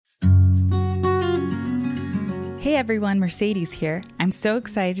Hey everyone, Mercedes here. I'm so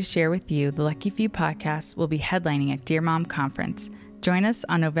excited to share with you the Lucky Few podcast will be headlining at Dear Mom Conference. Join us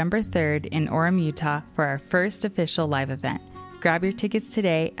on November 3rd in Orem, Utah for our first official live event. Grab your tickets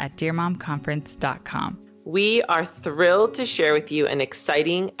today at dearmomconference.com. We are thrilled to share with you an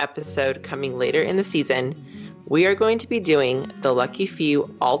exciting episode coming later in the season. We are going to be doing the Lucky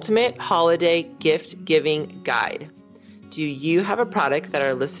Few Ultimate Holiday Gift Giving Guide. Do you have a product that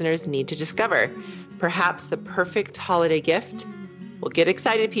our listeners need to discover? Perhaps the perfect holiday gift? Well, get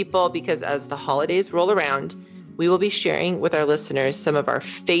excited, people, because as the holidays roll around, we will be sharing with our listeners some of our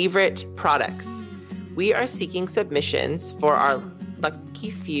favorite products. We are seeking submissions for our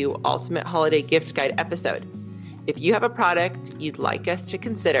Lucky Few Ultimate Holiday Gift Guide episode. If you have a product you'd like us to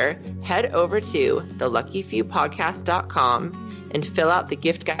consider, head over to theluckyfewpodcast.com and fill out the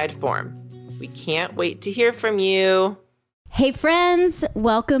gift guide form. We can't wait to hear from you. Hey friends,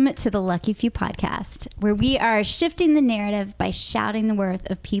 welcome to the Lucky Few podcast, where we are shifting the narrative by shouting the worth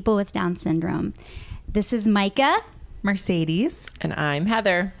of people with Down syndrome. This is Micah, Mercedes, and I'm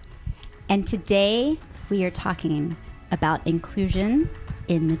Heather. And today we are talking about inclusion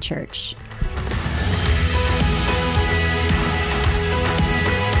in the church.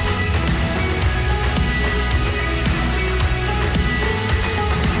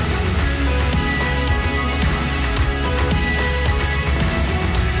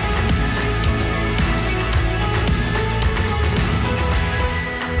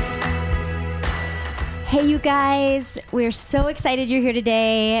 Hey, you guys, we're so excited you're here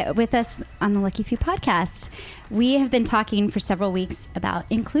today with us on the Lucky Few podcast. We have been talking for several weeks about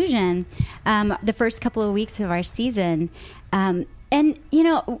inclusion, the first couple of weeks of our season. And, you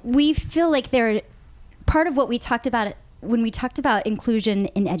know, we feel like they're part of what we talked about when we talked about inclusion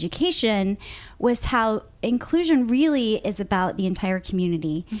in education was how inclusion really is about the entire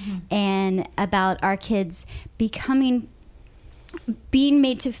community and about our kids being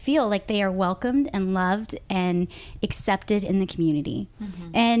made to feel like they are welcomed and loved and accepted in the community.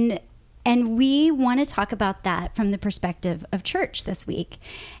 And we want to talk about that from the perspective of church this week.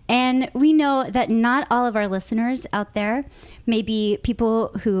 And we know that not all of our listeners out there may be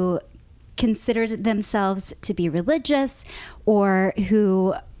people who consider themselves to be religious or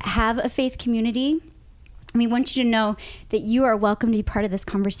who have a faith community. We want you to know that you are welcome to be part of this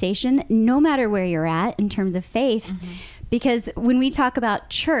conversation, no matter where you're at in terms of faith. Because when we talk about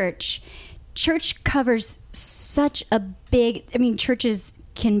church covers such a big, churches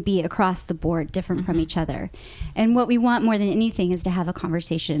can be across the board, different from each other. And what we want more than anything is to have a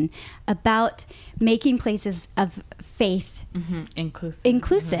conversation about making places of faith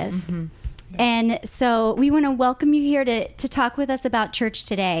inclusive. And so we want to welcome you here to talk with us about church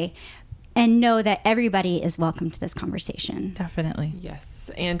today and know that everybody is welcome to this conversation. Definitely.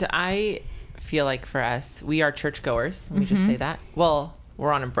 Yes. And I feel like for us, we are churchgoers. Let me just say that. Well,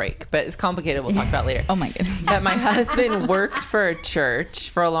 we're on a break, but it's complicated. We'll talk about later. Oh my goodness. That my husband worked for a church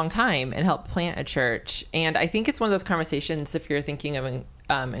for a long time and helped plant a church. And I think it's one of those conversations, if you're thinking of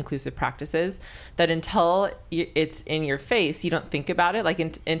inclusive practices, that until it's in your face, you don't think about it. Like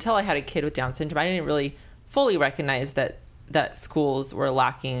until I had a kid with Down syndrome, I didn't really fully recognize that schools were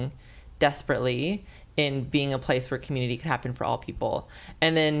lacking desperately in being a place where community could happen for all people.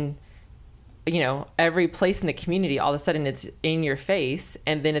 And then, you know, every place in the community, all of a sudden it's in your face.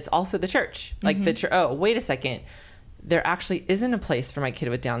 And then it's also the church. Like the church. Oh, wait a second. There actually isn't a place for my kid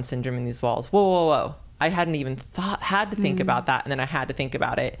with Down syndrome in these walls. Whoa. I hadn't even had to think about that. And then I had to think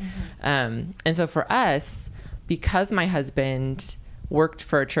about it. And so for us, because my husband worked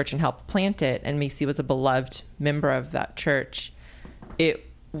for a church and helped plant it, and Macy was a beloved member of that church,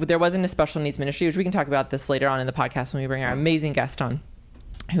 there wasn't a special needs ministry, which we can talk about this later on in the podcast when we bring our amazing guest on,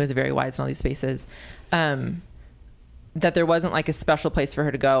 who is very wise in all these spaces, that there wasn't like a special place for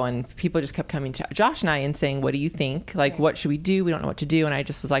her to go. And people just kept coming to Josh and I and saying, what do you think? Like, what should we do? We don't know what to do. And I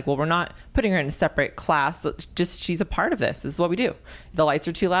just was like, well, we're not putting her in a separate class. Just, she's a part of this. This is what we do. The lights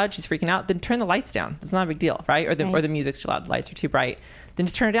are too loud. She's freaking out. Then turn the lights down. It's not a big deal, right? Or the music's too loud. The lights are too bright. Then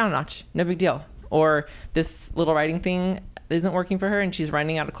just turn it down a notch. No big deal. Or this little writing thing isn't working for her and she's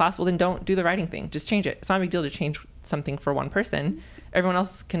running out of class. Well, then don't do the writing thing. Just change it. It's not a big deal to change something for one person. Everyone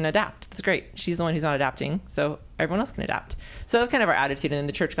else can adapt. That's great. She's the one who's not adapting, so everyone else can adapt. So that was kind of our attitude. And then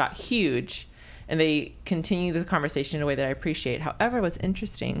the church got huge and they continue the conversation in a way that I appreciate. However, what's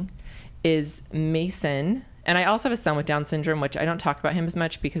interesting is Mason, and I also have a son with Down syndrome, which I don't talk about him as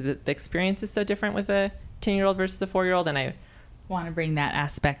much because the experience is so different with a 10-year-old versus a 4-year-old. And I want to bring that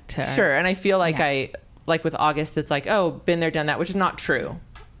aspect to sure. And I feel like like with August, it's like, oh, been there, done that, which is not true.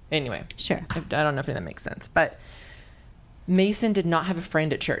 Anyway, sure. I don't know if that makes sense, but Mason did not have a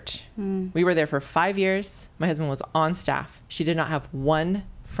friend at church. We were there for 5 years. My husband was on staff. She did not have one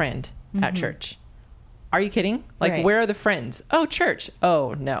friend at church. Are you kidding? Like, Right. where are the friends? Oh, church.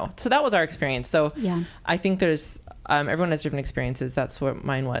 Oh, no. So that was our experience. So Yeah. I think there's, everyone has different experiences. That's what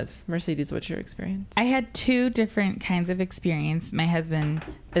mine was. Mercedes, what's your experience? I had two different kinds of experience. My husband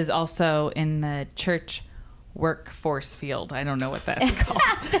is also in the church workforce field. I don't know what that's called.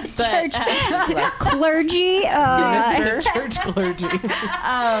 Church clergy. Church clergy.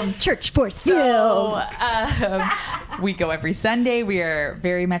 Church force So field. we go every Sunday. We are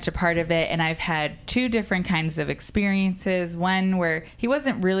very much a part of it. And I've had two different kinds of experiences. One where he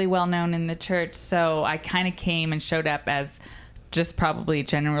wasn't really well known in the church. So I kind of came and showed up as just probably a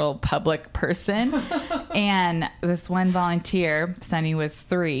general public person. And this one volunteer, Sonny was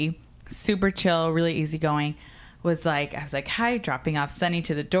 3, super chill, really easygoing, I was like, hi, dropping off Sonny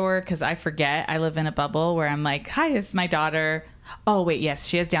to the door because I forget. I live in a bubble where I'm like, hi, this is my daughter. Oh, wait, yes,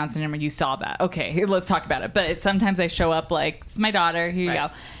 she has Down syndrome. You saw that. Okay, let's talk about it. But sometimes I show up like, it's my daughter. Here you go.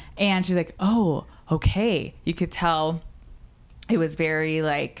 And she's like, oh, okay. You could tell it was very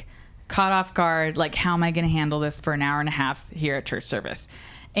like caught off guard. Like, how am I going to handle this for an hour and a half here at church service?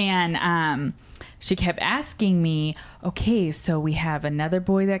 And she kept asking me, okay, so we have another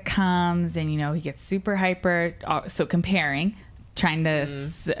boy that comes and, he gets super hyper. So comparing, trying to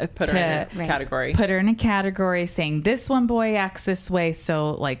put her in a category. Put her in a category saying this one boy acts this way.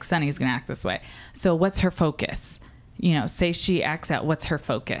 So like Sonny's going to act this way. So what's her focus? Say she acts out, what's her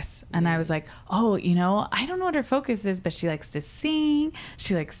focus? And I was like, oh, I don't know what her focus is, but she likes to sing.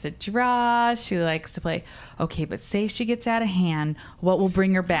 She likes to draw. She likes to play. Okay, but say she gets out of hand, what will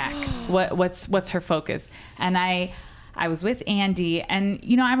bring her back? What's her focus? And I was with Andy, and,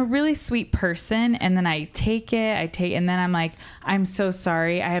 I'm a really sweet person. And then I take it, and then I'm like, I'm so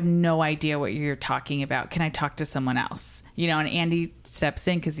sorry. I have no idea what you're talking about. Can I talk to someone else? And Andy steps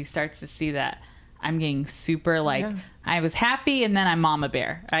in because he starts to see that I'm getting super I was happy and then I'm mama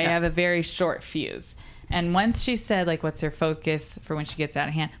bear. I have a very short fuse. And once she said what's her focus for when she gets out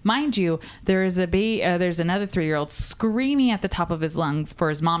of hand, mind you, there's another 3-year-old screaming at the top of his lungs for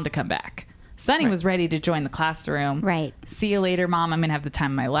his mom to come back. Sonny was ready to join the classroom. Right. See you later, Mom. I'm going to have the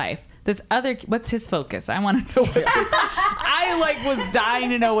time of my life. This other, what's his focus? I want to know what I was dying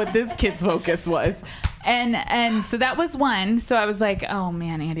to know what this kid's focus was. And so that was one. So I was like, oh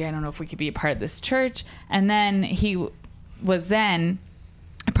man, Andy, I don't know if we could be a part of this church. And then he was then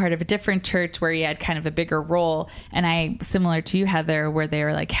a part of a different church where he had kind of a bigger role. And I, similar to you, Heather, where they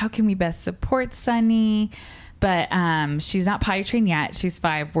were like, how can we best support Sonny? But she's not potty trained yet. She's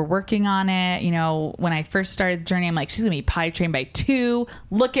 5. We're working on it. When I first started the journey, I'm like, she's going to be potty trained by 2.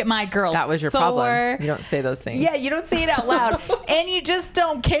 Look at my girl. That was your problem. You don't say those things. Yeah, you don't say it out loud. And you just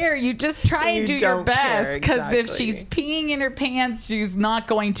don't care. You just try and do your best. Because if she's peeing in her pants, she's not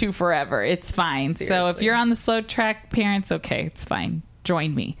going to forever. It's fine. Seriously. So if you're on the slow track, parents, okay, it's fine.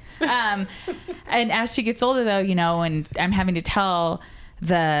 Join me. And as she gets older, though, and I'm having to tell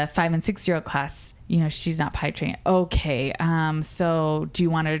the 5 and 6-year-old class, she's not potty trained. Okay. So do you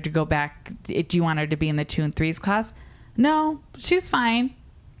want her to go back? Do you want her to be in the 2 and 3s class? No, she's fine.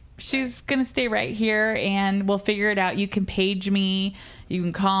 She's going to stay right here and we'll figure it out. You can page me. You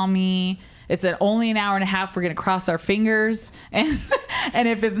can call me. It's only an hour and a half. We're going to cross our fingers. And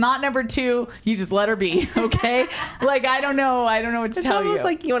if it's not number 2, you just let her be. Okay. I don't know. I don't know what to tell you. It's almost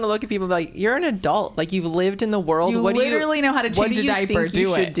like you want to look at people like, you're an adult. Like, you've lived in the world. You literally know how to change a diaper. Do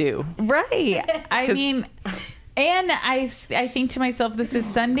you should do. Right. I mean, and I think to myself, this is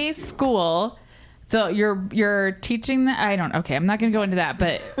Sunday school. So you're teaching okay, I'm not going to go into that,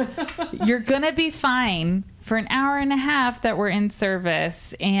 but you're going to be fine for an hour and a half that we're in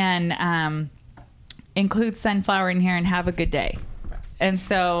service, and include sunflower in here and have a good day. And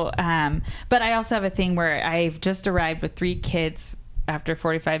so, but I also have a thing where I've just arrived with 3 kids after a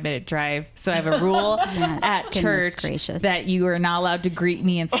 45-minute drive. So I have a rule at church that you are not allowed to greet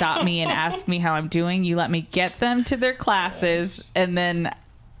me and stop me and ask me how I'm doing. You let me get them to their classes, and then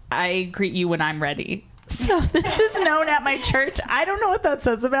I greet you when I'm ready. So this is known at my church. I don't know what that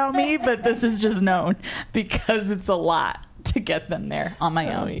says about me, but this is just known because it's a lot to get them there on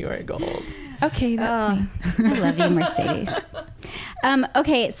my own. You are gold. Okay, that's me. I love you, Mercedes.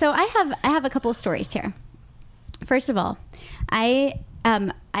 Okay, so I have a couple of stories here. First of all, I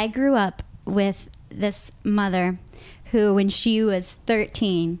grew up with this mother who, when she was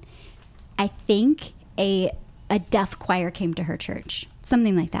 13, I think a deaf choir came to her church.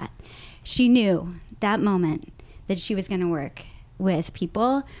 Something like that. She knew that moment that she was going to work with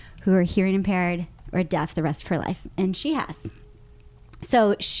people who are hearing impaired or deaf the rest of her life. And she has.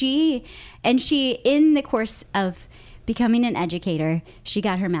 So she, in the course of becoming an educator. She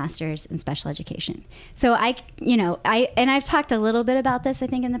got her master's in special education. So I've talked a little bit about this, I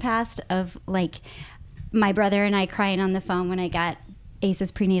think, in the past, of like my brother and I crying on the phone when I got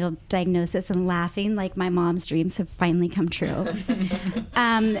ACE's prenatal diagnosis and laughing like my mom's dreams have finally come true.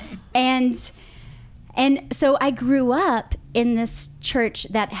 And so I grew up in this church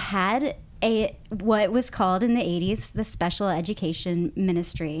that had what was called in the 80s the special education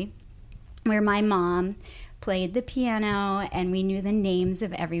ministry, where my mom played the piano and we knew the names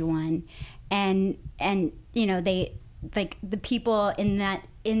of everyone, and they, like, the people in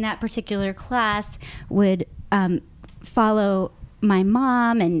that particular class would follow my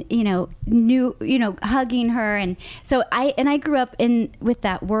mom and hugging her, and so I grew up with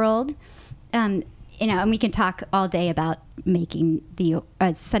that world. And we can talk all day about making the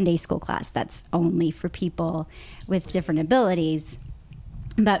Sunday school class that's only for people with different abilities.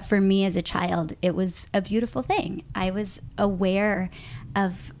 But for me as a child, it was a beautiful thing. I was aware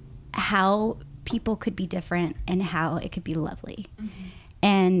of how people could be different and how it could be lovely. Mm-hmm.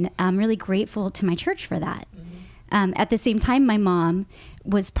 And I'm really grateful to my church for that. Mm-hmm. At the same time, my mom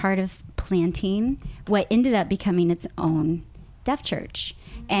was part of planting what ended up becoming its own deaf church.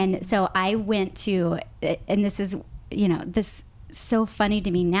 And so I went to, and this is, this so funny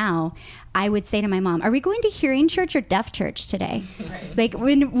to me now, I would say to my mom, are we going to hearing church or deaf church today? Right. Like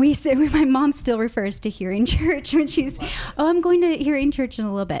when my mom still refers to hearing church when she's, I'm going to hearing church in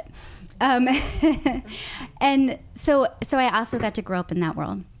a little bit. And so I also got to grow up in that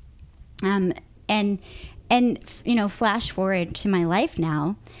world. And flash forward to my life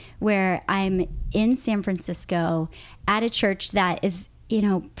now, where I'm in San Francisco at a church that is,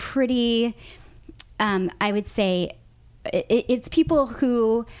 pretty, I would say, it's people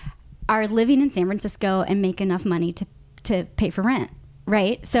who are living in San Francisco and make enough money to pay for rent,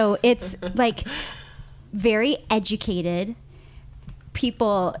 right? So it's like very educated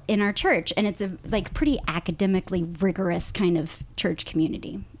people in our church, and it's a like pretty academically rigorous kind of church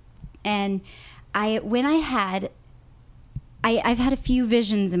community. And I've had a few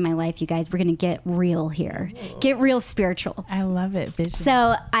visions in my life, you guys. We're going to get real here. Get real spiritual. I love it. Vision.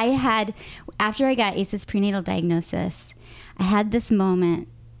 So after I got ACE's prenatal diagnosis, I had this moment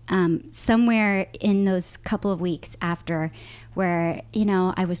somewhere in those couple of weeks after where,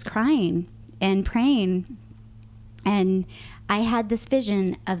 I was crying and praying. And I had this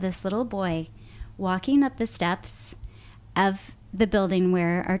vision of this little boy walking up the steps of the building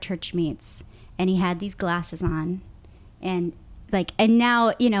where our church meets. And he had these glasses on. And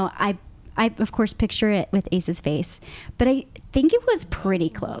now, I of course picture it with ACE's face, but I think it was pretty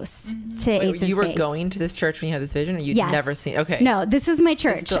close to ACE's face. You were going to this church when you had this vision, or you'd never seen? Okay. No, this was my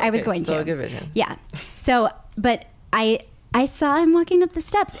church. I was going to. Still a good vision. Yeah. So, but I saw him walking up the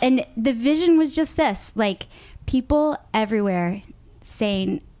steps, and the vision was just this, like people everywhere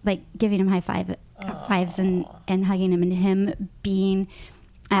saying, like giving him high fives and hugging him, and him being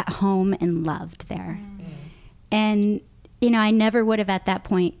at home and loved there. And, I never would have at that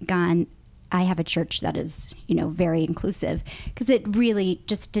point gone, I have a church that is, very inclusive, because it really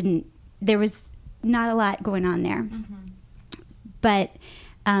just didn't, there was not a lot going on there. Mm-hmm. But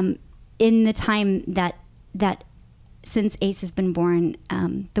in the time that since Ace has been born,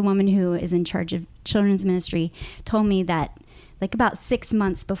 the woman who is in charge of children's ministry told me that like about 6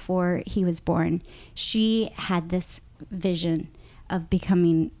 months before he was born, she had this vision of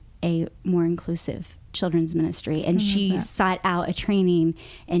becoming a more inclusive children's ministry, and she sought out a training,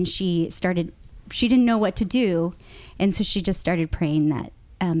 and she didn't know what to do, and so she just started praying that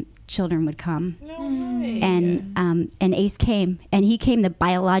children would come. And Ace came, and he came the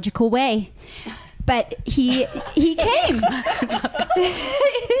biological way, but he came.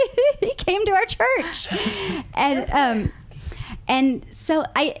 He came to our church, and so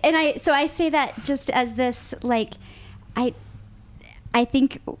I say that just as this, like, I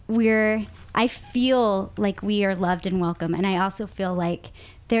think I feel like we are loved and welcome. And I also feel like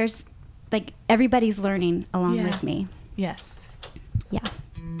there's, like, everybody's learning along with me. Yes. Yeah.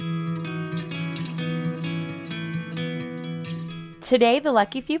 Today, the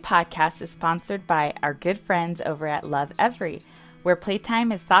Lucky Few podcast is sponsored by our good friends over at Love Every, where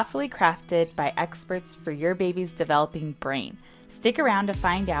playtime is thoughtfully crafted by experts for your baby's developing brain. Stick around to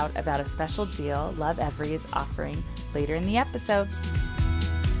find out about a special deal Love Every is offering later in the episode.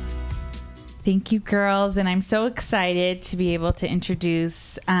 Thank you, girls. And I'm so excited to be able to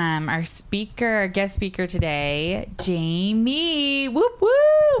introduce our guest speaker today, Jamie. Whoop,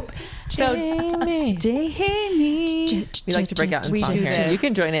 whoop. So, Jamie. Jamie. We like to break out in song here. this. You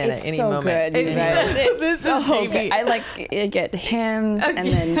can join in It's at any so moment. good, you guys. It's so Jamie. good. I get hymns and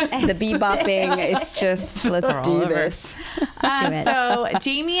then the bebopping. It's just, let's We're all do over. this. So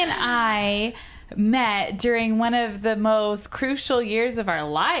Jamie and I met during one of the most crucial years of our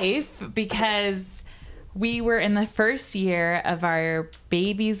life because we were in the first year of our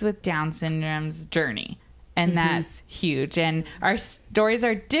babies with Down syndrome's journey. And that's huge. And our stories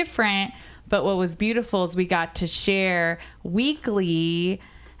are different. But what was beautiful is we got to share weekly,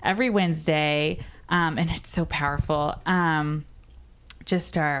 every Wednesday. And it's so powerful.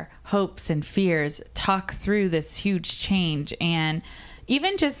 Just our hopes and fears, talk through this huge change. And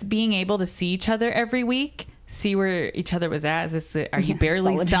even just being able to see each other every week, see where each other was at. Are you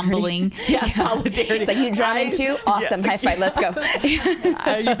barely Solidarity. stumbling? Yeah, solidarity. It's like, you driving too? Awesome. High five. Let's go.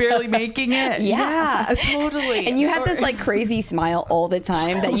 Are you barely making it? Yeah. Totally. And you had this like crazy smile all the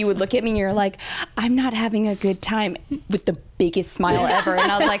time that you would look at me and you're like, I'm not having a good time, with the biggest smile ever. And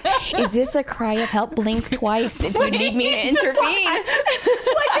I was like, is this a cry of help? Blink twice if you need me to intervene. Like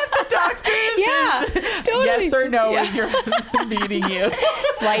at the doctor's. Yeah, totally. Yes or no Yeah. is your husband beating you.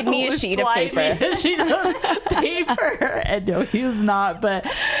 Slide me a sheet of Slide paper. me a sheet of paper. And no, he is not. But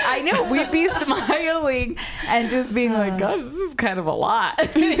I know we'd be smiling and just being like, gosh, this is kind of a lot.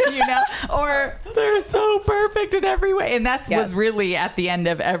 Or they're so perfect in every way. And that was really at the end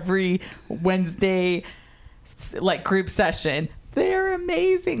of every Wednesday like group session. They're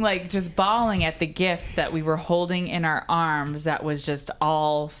amazing. Like just bawling at the gift that we were holding in our arms that was just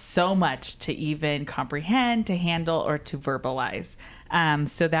all so much to even comprehend, to handle, or to verbalize.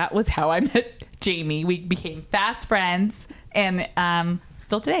 So that was how I met Jamie. We became fast friends and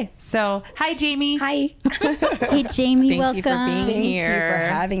still today. So hi, Jamie. Hi. Hey, Jamie, Thank you for welcome. being Thank here. you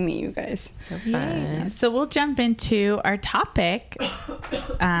for having me, you guys. So fun. So we'll jump into our topic.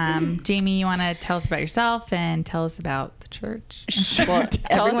 Jamie, you want to tell us about yourself and tell us about the church? Well,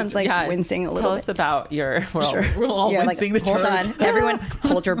 Everyone's wincing a little Tell bit. us about your. We're all Yeah, wincing like, the hold church. on. Everyone,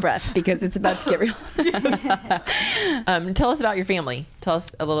 hold your breath because it's about to get real. Tell us about your family. Tell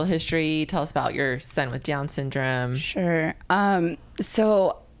us a little history. Tell us about your son with Down syndrome. Sure.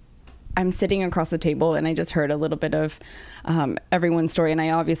 So I'm sitting across the table and I just heard a little bit of everyone's story. And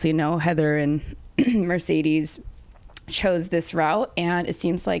I obviously know Heather and Mercedes chose this route. And it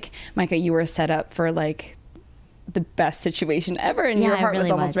seems like, Micah, you were set up for like the best situation ever. And your Yeah, I heart was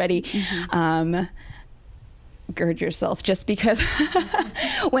really almost was. ready. Gird yourself, just because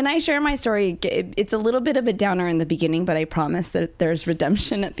when I share my story, it's a little bit of a downer in the beginning, but I promise that there's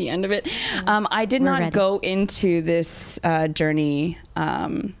redemption at the end of it. I did not ready. go into this journey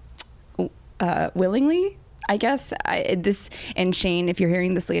willingly, I guess. And Shane, if you're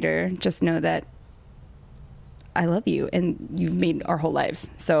hearing this later, just know that I love you and you've made our whole lives.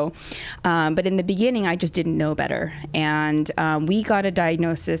 So, but in the beginning, I just didn't know better. And we got a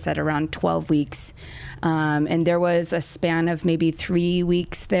diagnosis at around 12 weeks. And there was a span of maybe 3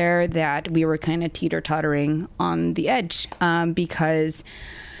 weeks there that we were kind of teeter-tottering on the edge because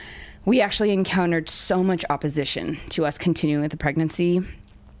we actually encountered so much opposition to us continuing with the pregnancy.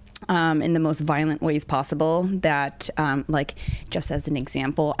 In the most violent ways possible that, like, just as an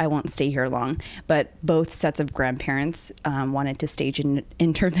example, I won't stay here long, but both sets of grandparents wanted to stage an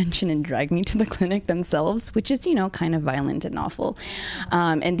intervention and drag me to the clinic themselves, which is, kind of violent and awful.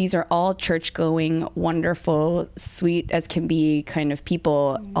 And these are all church-going, wonderful, sweet as can be kind of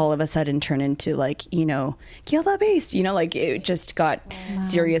people all of a sudden turn into like, kill the beast, like it just got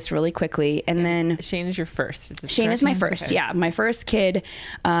serious really quickly. And then Shane is your first. Shane is my first. Yeah, my first kid.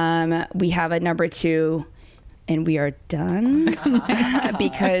 We have a number 2 and we are done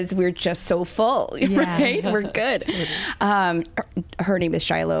because we're just so full, right? We're good. Her name is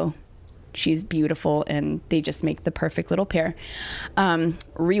Shiloh. She's beautiful and they just make the perfect little pair.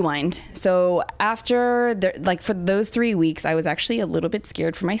 Rewind. So after for those 3 weeks, I was actually a little bit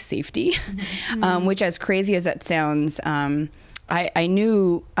scared for my safety, which, as crazy as that sounds, I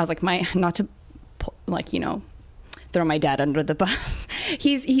knew, I was like, not to throw my dad under the bus.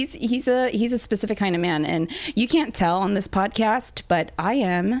 He's a specific kind of man, and you can't tell on this podcast, but I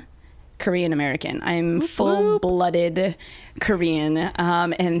am Korean American. I'm full-blooded Korean,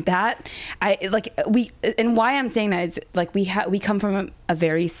 and that and why I'm saying that is we come from a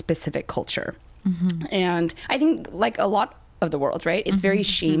very specific culture, and I think like a lot of the world, right? It's very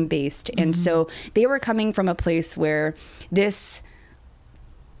shame-based, and so they were coming from a place where this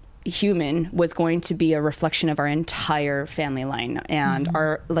human was going to be a reflection of our entire family line. And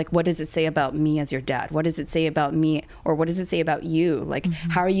our, like, what does it say about me as your dad? What does it say about me? Or what does it say about you? Like,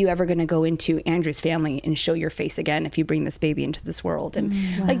 how are you ever going to go into Andrew's family and show your face again if you bring this baby into this world? And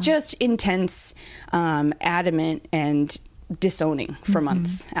like, just intense, adamant and disowning for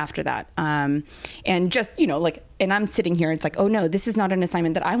months after that. And just, you know, like, and I'm sitting here, it's like, oh no, this is not an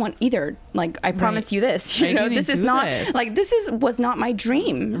assignment that I want either. Like, I promise you this, you know, this is not like, was not my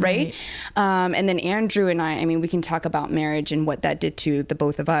dream. Right. And then Andrew and I mean, we can talk about marriage and what that did to the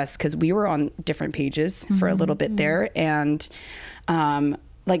both of us, because we were on different pages for a little bit there. And,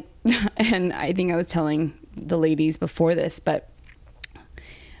 like, and I think I was telling the ladies before this, but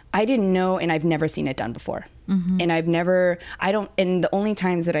I didn't know, and I've never seen it done before. And and the only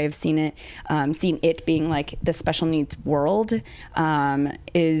times that I've seen it being like the special needs world,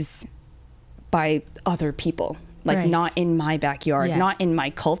 is by other people, like not in my backyard, not in my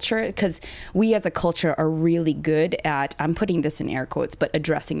culture. Because we as a culture are really good at, I'm putting this in air quotes, but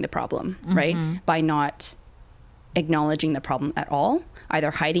addressing the problem, right? By not acknowledging the problem at all,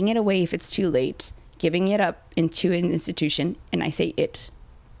 either hiding it away if it's too late, giving it up into an institution, and I say it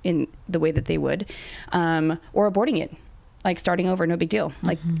in the way that they would, or aborting it, like starting over, no big deal,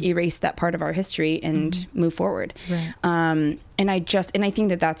 like erase that part of our history and move forward. And I think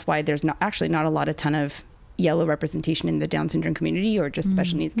that that's why there's not a ton of yellow representation in the Down syndrome community or just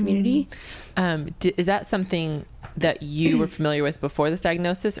special needs community. Is that something that you were familiar with before this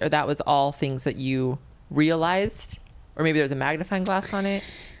diagnosis, or that was all things that you realized, or maybe there was a magnifying glass on it?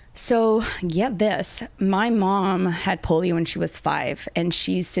 So get this, my mom had polio when she was 5, and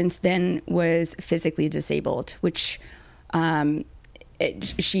she since then was physically disabled, which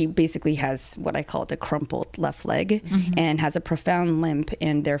she basically has what I call a crumpled left leg and has a profound limp,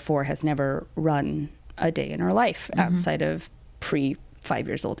 and therefore has never run a day in her life outside of pre 5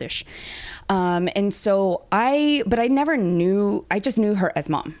 years oldish. And so I never knew, I just knew her as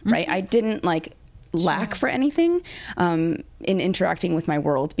mom, right? I didn't like lack for anything in interacting with my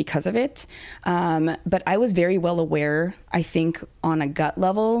world because of it. But I was very well aware, I think, on a gut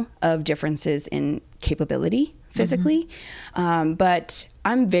level of differences in capability physically. But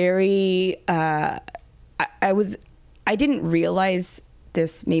I'm very, I didn't realize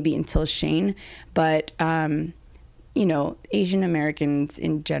this maybe until Shane, but, you know, Asian Americans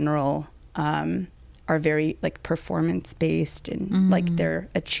in general, are very like performance based and like they're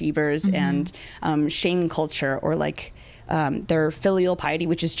achievers and shame culture, or like their filial piety,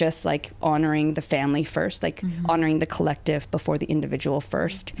 which is just like honoring the family first, like honoring the collective before the individual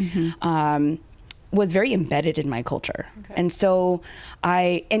first, was very embedded in my culture. And so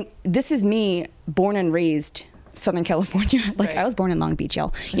and this is me born and raised Southern California. Like I was born in Long Beach,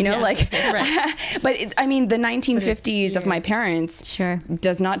 y'all, you know, like, but I mean, the 1950s of my parents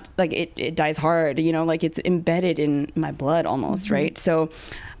does not like, it dies hard, you know, like it's embedded in my blood almost. Right. So,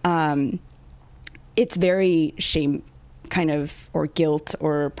 it's very shame kind of, or guilt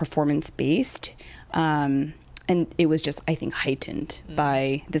or performance based. And it was just, I think, heightened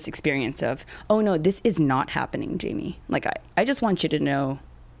by this experience of, oh no, this is not happening, Jamie. Like, I just want you to know,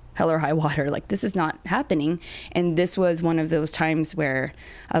 hell or high water, like this is not happening. And this was one of those times where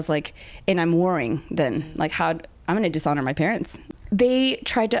I was like, and I'm worrying then, like I'm going to dishonor my parents. They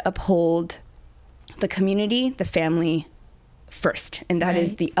tried to uphold the community, the family first. And that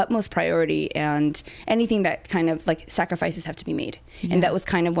is the utmost priority, and anything that kind of like sacrifices have to be made. And that was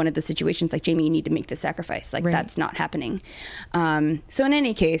kind of one of the situations like, Jamie, you need to make this sacrifice. Like that's not happening. So in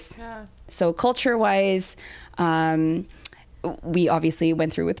any case, so culture wise, we obviously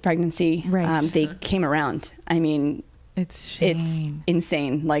went through with pregnancy. They came around. I mean, it's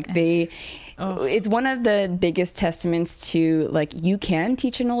insane. Like it's one of the biggest testaments to like, you can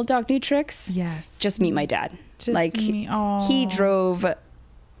teach an old dog new tricks. Just meet my dad. He drove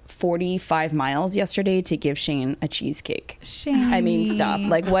 45 miles yesterday to give Shane a cheesecake. I mean, stop.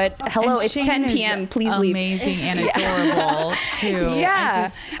 Like what? Hello, it's Shane 10 p.m. Please leave. Amazing and adorable too.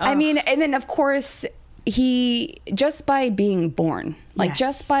 I mean, and then of course, he, just by being born, like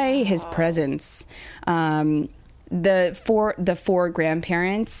just by his presence, the four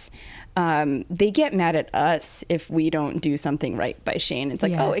grandparents, they get mad at us if we don't do something right by Shane. It's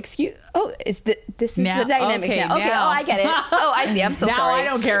like, this is the dynamic now. Okay, oh, I get it. Oh, I see. I'm so sorry. I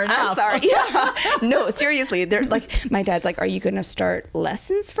don't care enough. I'm sorry. No, seriously. They're like, my dad's like, are you going to start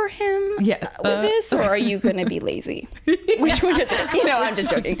lessons for him with this, or are you going to be lazy? Which one is it? You know, I'm just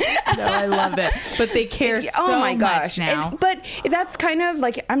joking. No, I love it. But they care so much now. But that's kind of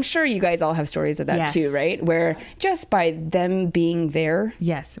like, I'm sure you guys all have stories of that Yes. too, right? Where just by them being there.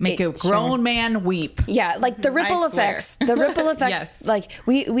 Yes. Make a grown man weep. Yeah. Like the ripple I swear. effects, Yes. like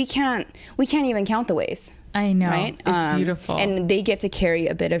we can't even count the ways. I know. Right. It's beautiful. And they get to carry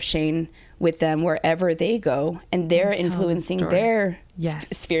a bit of Shane with them wherever they go, and they're tell the influencing story. their Yes.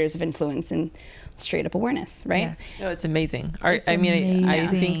 spheres of influence and straight up awareness, right? Yes. No, it's amazing. It's I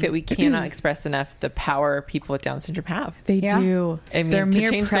amazing. think that we cannot express enough the power people with Down syndrome have. They Yeah. do. I mean, Their to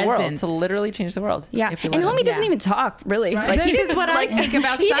mere change presence. the world, to literally change the world. Yeah, if we and let Homie them. doesn't even talk really. Right. Like This he is what I think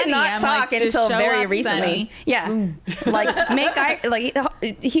about He Sunny. did not I'm talk like, just until show very up, recently. Sunny. Yeah, like make eye like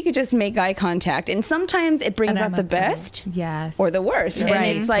he could just make eye contact, and sometimes it brings And out I'm the a fan. best, Yes. or the worst. Right.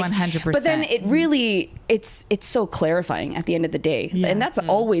 And it's like 100%. But then it really it's so clarifying at the end of the day, Yeah. and that's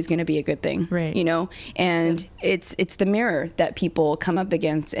always going to be a good thing, Right. You know, and it's the mirror that people come up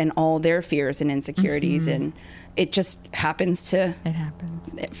against and all their fears and insecurities, and it just happens to It happens.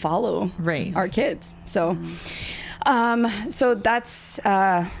 follow Right. our kids. So, so that's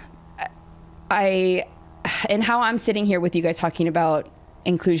and how I'm sitting here with you guys talking about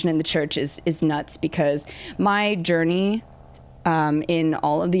inclusion in the church is nuts, because my journey in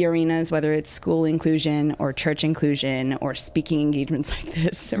all of the arenas, whether it's school inclusion or church inclusion or speaking engagements like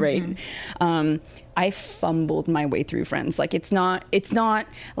this, right? I fumbled my way through, friends. Like it's not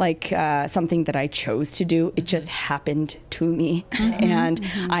like something that I chose to do. It just happened to me, and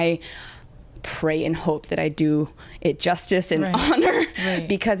I pray and hope that I do it justice and Right. honor, Right.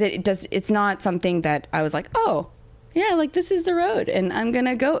 because it's not something that I was like, oh yeah, like this is the road and I'm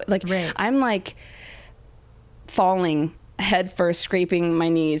gonna go. Like Right. I'm like falling head first, scraping my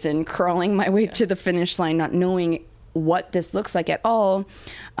knees and crawling my way to the finish line, not knowing what this looks like at all,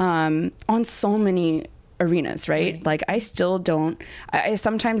 on so many arenas, right? Like I still don't, I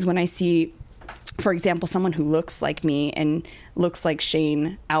sometimes when I see, for example, someone who looks like me and looks like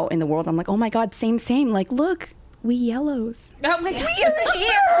Shane out in the world, I'm like, oh my God, same. Like, look, we yellows. Oh my We are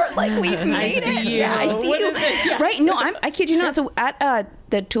here. Like we've made it. see you. Yeah, I see What you. is it? Yeah. Right. No, I kid you not. So at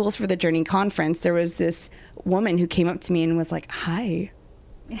the Tools for the Journey conference, there was this woman who came up to me and was like, hi.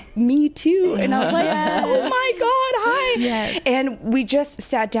 Me too. And I was like, oh my God, hi. Yes. And we just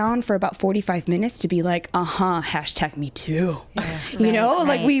sat down for about 45 minutes to be like, hashtag me too. You know,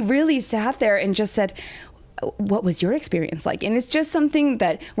 like right. we really sat there and just said, what was your experience like? And it's just something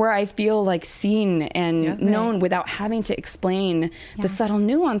that where I feel like seen and known without having to explain the subtle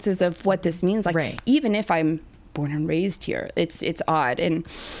nuances of what this means. Like, Right. even if I'm born and raised here, it's odd. And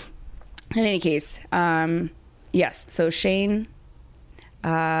in any case, yes. So Shane,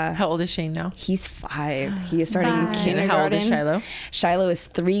 How old is Shane now? he's 5. He is starting 5. kindergarten. And how old is Shiloh? Shiloh is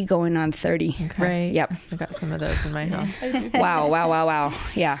 3 going on 30. Right. Yep. I got some of those in my house. Wow.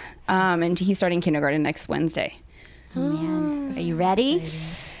 Yeah. And he's starting kindergarten next Wednesday. Man, are you ready?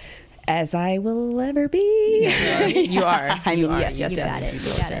 As I will ever be. You are. I You mean, are. yes, You got it. You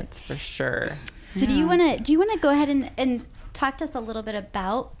got it. That's for sure. So do you want to go ahead and talk to us a little bit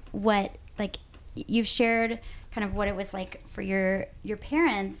about what, like, you've shared kind of what it was like for your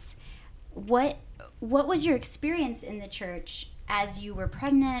parents. What was your experience in the church as you were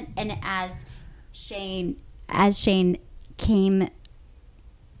pregnant and as Shane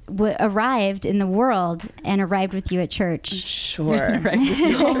arrived in the world and arrived with you at church? Sure.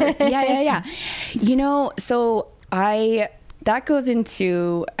 Yeah. You know, so that goes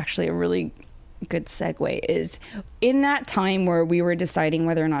into actually a really good segue is in that time where we were deciding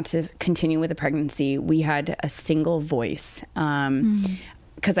whether or not to continue with the pregnancy, we had a single voice,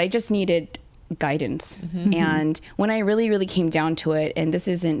 because I just needed guidance. And when I really came down to it, and this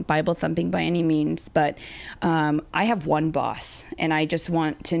isn't Bible thumping by any means, but I have one boss and I just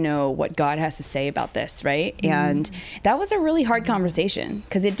want to know what God has to say about this, right? And that was a really hard conversation,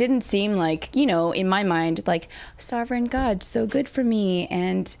 because it didn't seem like, you know, in my mind, like, sovereign God, so good for me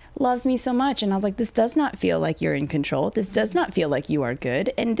and loves me so much. And I was like, this does not feel like you're in control. This does not feel like you are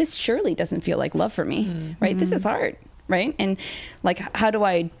good. And this surely doesn't feel like love for me, right? This is hard, right? And like, how do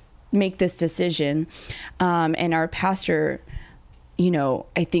I make this decision? And our pastor, you know,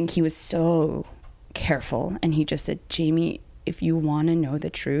 I think he was so careful, and he just said, Jamie, if you want to know the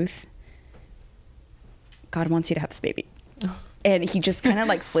truth, God wants you to have this baby. And he just kind of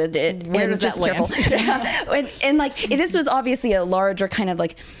like slid it. Where and does that just careful. and like, this was obviously a larger kind of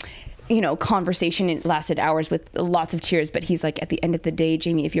like, you know, conversation. It lasted hours with lots of tears, but he's like, at the end of the day,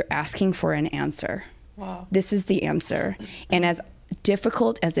 Jamie, if you're asking for an answer, this is the answer. And as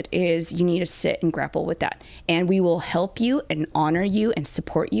difficult as it is, you need to sit and grapple with that. And we will help you and honor you and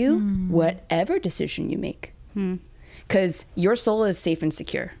support you, whatever decision you make. Because your soul is safe and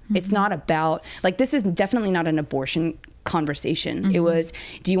secure. It's not about, like, this is definitely not an abortion conversation. It was,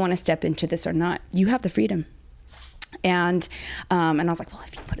 do you want to step into this or not? You have the freedom. And I was like, well,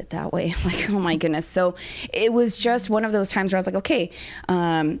 if you put it that way, like, oh my goodness. So it was just one of those times where I was like, okay,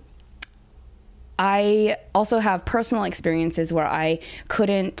 I also have personal experiences where I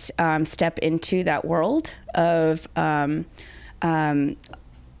couldn't step into that world of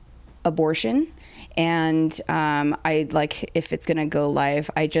abortion. And I like, if it's gonna go live,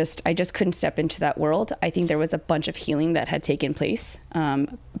 I just couldn't step into that world. I think there was a bunch of healing that had taken place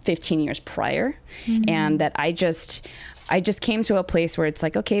 15 years prior, and that I just came to a place where it's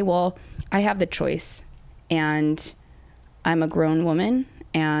like, okay, well, I have the choice, and I'm a grown woman,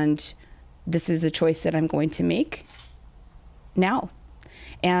 and this is a choice that I'm going to make now.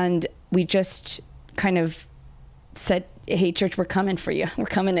 And we just kind of said, hey, church, we're coming for you. We're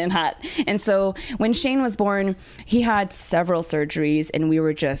coming in hot. And so when Shane was born, he had several surgeries, and we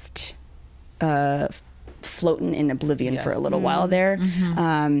were just floating in oblivion for a little while there.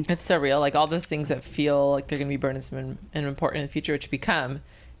 It's so real. Like all those things that feel like they're going to be burdensome and important in the future, which become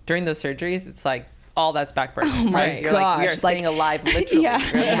during those surgeries, it's like all that's back burner. Oh my right? You're gosh. Like, we are staying alive, literally.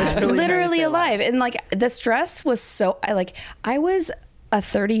 Yeah. Literally alive. And like the stress was so, I was a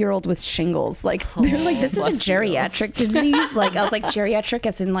 30-year-old with shingles. Like they're like, this is a geriatric disease. Like I was like, geriatric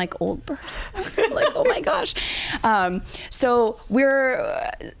as in like old person. Like, oh my gosh. So we're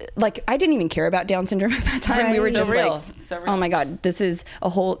like, I didn't even care about Down syndrome at that time. Right. We were So just real. like, So real. oh my God, this is a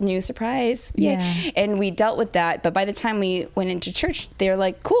whole new surprise. Yeah. And we dealt with that. But by the time we went into church, they're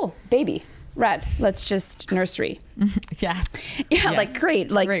like, cool, baby. Rad. Let's just nursery. Yeah. Yeah, like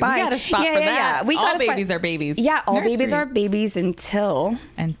great. Like Right. bye. We got a spot yeah, for yeah, that. Yeah. We all got a spot. babies are babies. Yeah, all babies Nursery. are babies until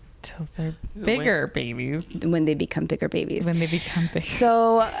they're bigger babies. when they become bigger babies. When they become big.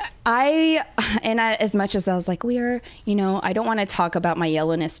 So as much as I was like, we are, I don't want to talk about my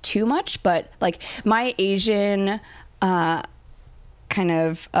yellowness too much, but like my Asian kind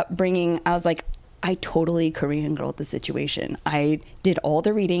of upbringing, I was like, I totally Korean girled the situation. I did all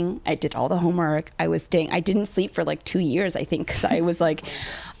the reading. I did all the homework. I didn't sleep for like 2 years, I think, because I was like,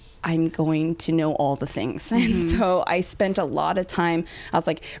 I'm going to know all the things. And so I spent a lot of time. I was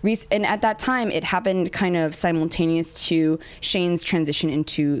like, and at that time, it happened kind of simultaneous to Shane's transition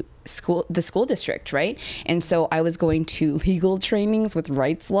into the school district, right? And so I was going to legal trainings with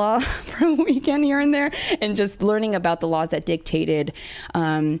rights law for a weekend here and there, and just learning about the laws that dictated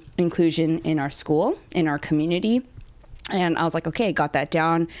inclusion in our school, in our community. And I was like, okay, got that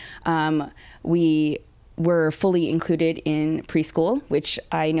down. We were fully included in preschool, which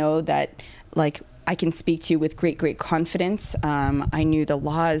I know that like I can speak to with great confidence. I knew the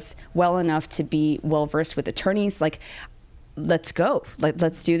laws well enough to be well versed with attorneys. Like, let's go,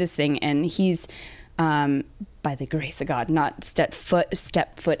 let's do this thing. And he's, by the grace of God, not step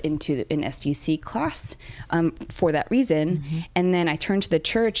foot into an SDC class for that reason. And then I turned to the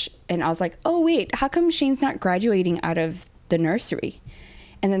church and I was like, oh wait, how come Shane's not graduating out of the nursery?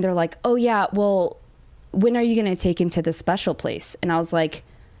 And then they're like, oh yeah, well, when are you going to take him to the special place? And I was like,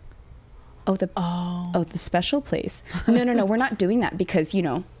 the special place. No, we're not doing that because,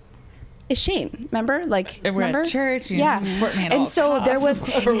 it's Shane. Remember? Like, we're at church. Yeah. Support me at And all so costs. there was,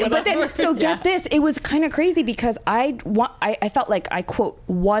 but then, so get this, it was kind of crazy because I felt like I quote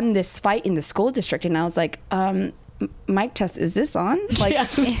won this fight in the school district. And I was like, mic test, is this on? Like,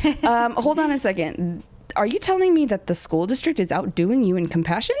 hold on a second. Are you telling me that the school district is outdoing you in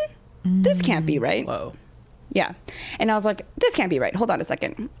compassion? This can't be right. Whoa. Yeah. And I was like, this can't be right. Hold on a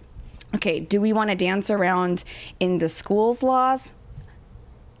second. Okay, do we want to dance around in the school's laws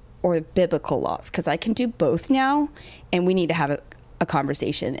or biblical laws? Because I can do both now, and we need to have a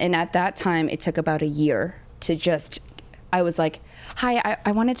conversation. And at that time, it took about a year to I was like, hi,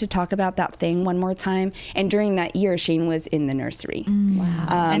 I wanted to talk about that thing one more time. And during that year, Shane was in the nursery. Wow.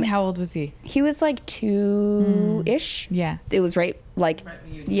 And how old was he? He was like 2-ish. Yeah. It was right when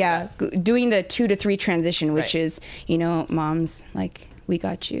you doing the 2 to 3 transition, which is, moms, like, we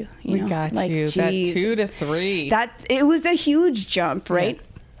got you. We got like, you. That 2 to 3. It was a huge jump, right?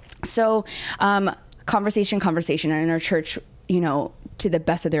 Yes. So, conversation. And in our church, to the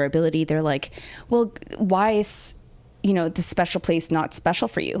best of their ability, they're like, well, why is, the special place not special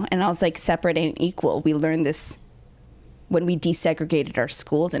for you? And I was like, separate and equal. We learned this when we desegregated our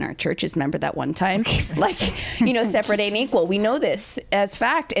schools and our churches. Remember that one time? Like, separate and equal. We know this as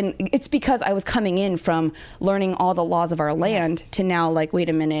fact. And it's because I was coming in from learning all the laws of our land to now, like, wait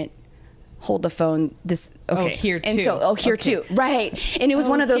a minute, hold the phone. This, okay. Oh, here too. And so, here too. Right. And it was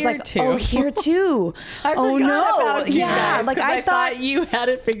one of those like, too. oh, here too. I oh no. about you guys, like I thought you had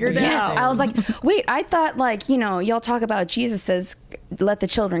it figured out. Yes. I was like, wait, I thought like, y'all talk about Jesus as let the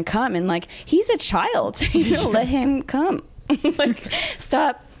children come, and like, he's a child, let him come. Like,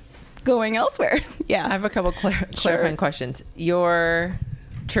 stop going elsewhere. Yeah. I have a couple clarifying questions. Your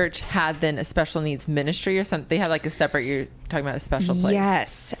church had then a special needs ministry or something? They had like a separate, you're talking about a special place?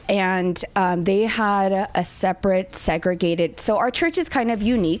 Yes. And they had a separate segregated, so our church is kind of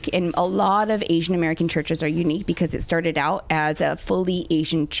unique, and a lot of Asian American churches are unique because it started out as a fully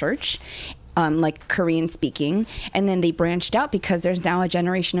Asian church, like Korean speaking, and then they branched out because there's now a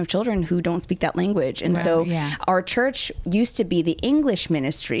generation of children who don't speak that language. And so our church used to be the English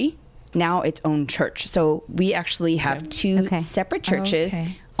ministry, now its own church. So we actually have two separate churches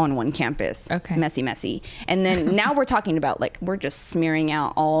on one campus. Messy. And then now we're talking about like, we're just smearing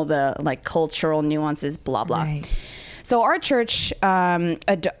out all the like cultural nuances, blah, blah. Right. So our church, and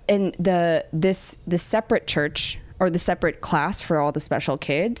this separate church, or the separate class for all the special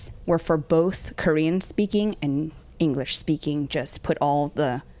kids, were for both Korean speaking and English speaking, just put all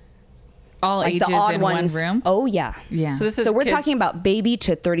ages the odd in ones. one room. Oh yeah. So we're talking about baby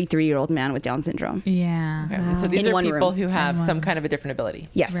to 33-year-old man with Down syndrome. Yeah. Okay. Wow. So these are people who have some kind of a different ability.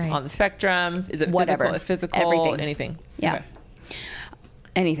 Yes. Right. On the spectrum. Is it whatever, physical, everything, anything? Yeah. Okay.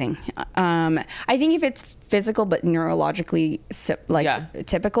 Anything. I think if it's physical but neurologically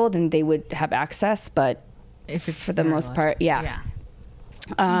typical, then they would have access. But if it's for the most part, and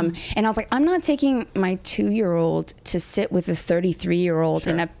I was like, I'm not taking my 2-year-old to sit with a 33-year-old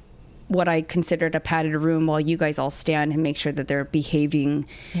in what I considered a padded room while you guys all stand and make sure that they're behaving,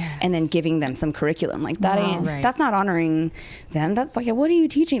 and then giving them some curriculum. Like that that's not honoring them. That's like, what are you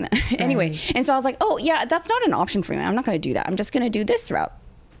teaching them? Anyway. And so I was like, oh yeah, that's not an option for me. I'm not going to do that. I'm just going to do this route.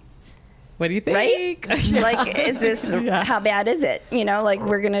 What do you think? Right? Like, is this, how bad is it? Like,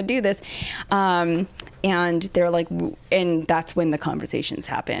 we're going to do this. And they're like, and that's when the conversations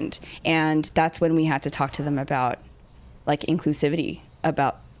happened. And that's when we had to talk to them about like inclusivity,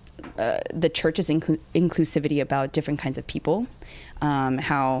 about the church's inclusivity, about different kinds of people,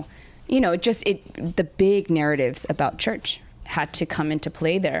 how, the big narratives about church had to come into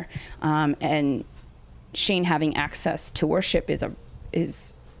play there. And Shane having access to worship is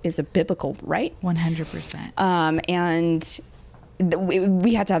a biblical right. 100%. And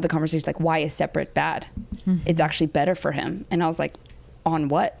we had to have the conversation, like, why is separate bad? It's actually better for him. And I was like, on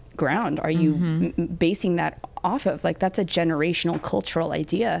what ground are you basing that off of? Like, that's a generational cultural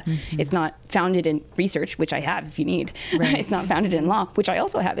idea. It's not founded in research, which I have if you need. It's not founded in law, which I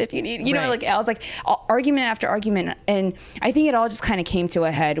also have if you need. Like, I was like, argument after argument. And I think it all just kind of came to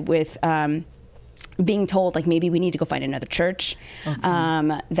a head with being told, like, maybe we need to go find another church.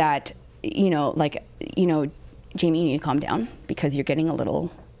 That, Jamie, you need to calm down because you're getting a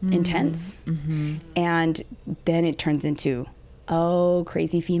little intense. And then it turns into,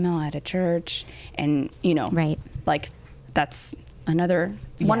 crazy female at a church. And, like, that's another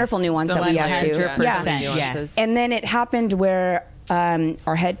wonderful nuance that we have to. Yes. And then it happened where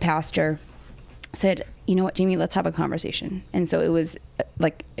our head pastor said, you know what, Jamie, let's have a conversation. And so it was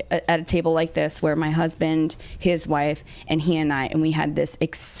like at a table like this where my husband, his wife, and he and I, and we had this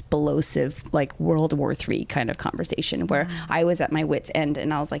explosive, like, World War III kind of conversation where I was at my wit's end,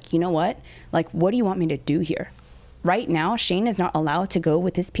 and I was like, you know what? Like, what do you want me to do here? Right now, Shane is not allowed to go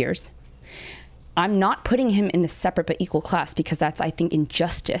with his peers. I'm not putting him in the separate but equal class because that's, I think,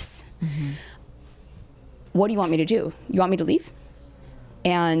 injustice. What do you want me to do? You want me to leave?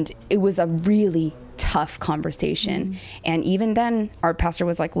 And it was a really tough conversation. And even then, our pastor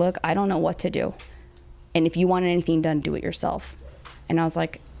was like, look, I don't know what to do. And if you want anything done, do it yourself. And I was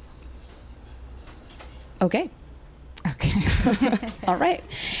like, okay. All right.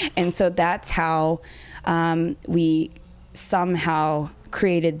 And so that's how we somehow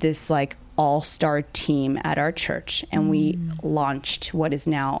created this, like, all-star team at our church, and we launched what is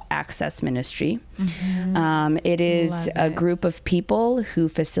now Access Ministry. It is a group of people who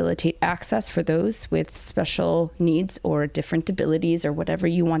facilitate access for those with special needs or different abilities or whatever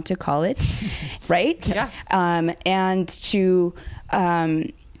you want to call it, right? And to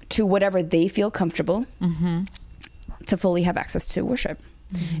whatever they feel comfortable to fully have access to worship.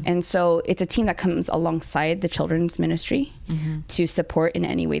 And so it's a team that comes alongside the children's ministry to support in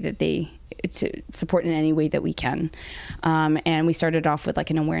any way that we can. And we started off with, like,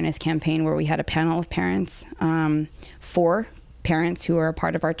 an awareness campaign where we had a panel of parents, 4 parents who are a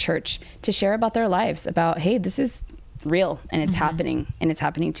part of our church, to share about their lives, about, hey, this is real and it's happening, and it's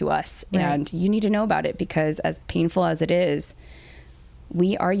happening to us. And you need to know about it because, as painful as it is,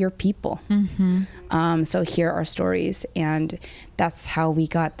 we are your people. So here are stories. And that's how we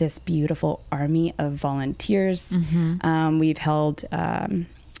got this beautiful army of volunteers. We've held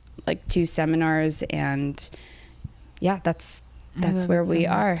like 2 seminars, and that's that's where we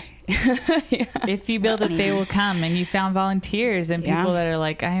are. If you build it, they will come. And you found volunteers and people that are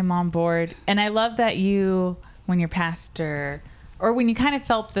like, I am on board. And I love that you, when your pastor, or when you kind of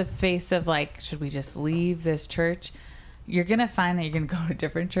felt the face of like, should we just leave this church? You're going to find that you're going to go to a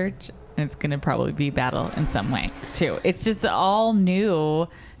different church, and it's going to probably be battle in some way too. It's just all new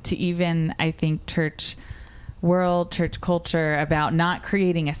to even, I think, church world, church culture, about not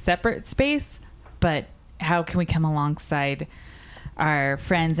creating a separate space, but how can we come alongside our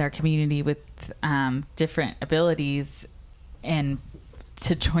friends, our community with different abilities, and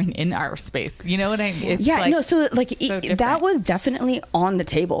to join in our space. You know what I mean? It's so that was definitely on the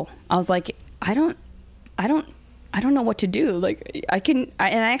table. I was like, I don't know what to do. Like and I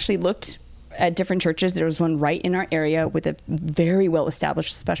actually looked at different churches. There was one right in our area with a very well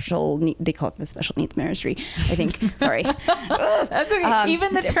established they call it the special needs ministry, I think. Sorry. That's okay.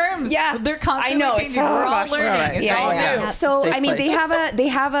 Even the terms, they're constantly I know, changing. We're all learning. It's all new. So I mean, they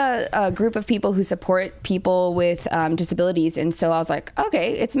have a group of people who support people with disabilities, and so I was like,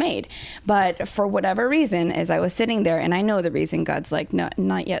 okay, it's made. But for whatever reason, as I was sitting there, and I know the reason, God's like, no,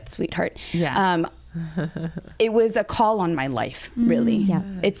 not yet, sweetheart. It was a call on my life, really.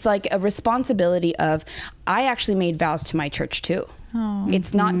 It's like a responsibility of, I actually made vows to my church too.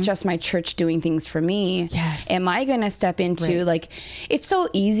 It's not just my church doing things for me. Am I going to step into like, it's so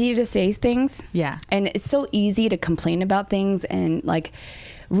easy to say things, and it's so easy to complain about things and like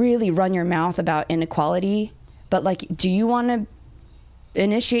really run your mouth about inequality, but like, do you want to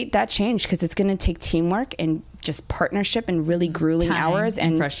initiate that change? Because it's going to take teamwork and just partnership and really grueling hours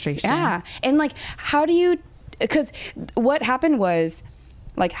and frustration. And like, how do you, because what happened was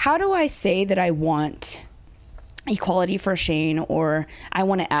like, how do I say that I want equality for Shane, or I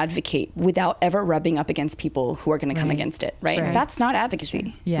want to advocate without ever rubbing up against people who are going to come against it, right? That's not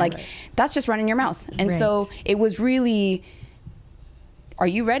advocacy. That's just running your mouth. And so it was really, are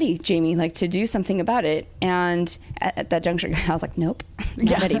you ready, Jamie, like to do something about it? And at that juncture, I was like, nope,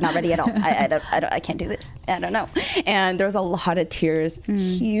 not ready at all. I can't do this. I don't know. And there was a lot of tears,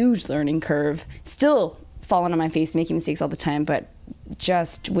 huge learning curve, still falling on my face, making mistakes all the time, but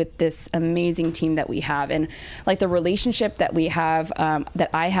just with this amazing team that we have, and like the relationship that we have, that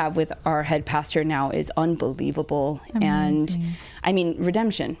I have with our head pastor now is unbelievable. Amazing. And I mean,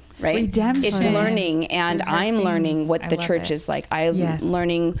 redemption, right? Redemption. It's learning, and I'm learning what the church is like. I'm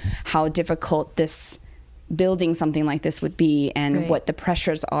learning how difficult this building something like this would be, and what the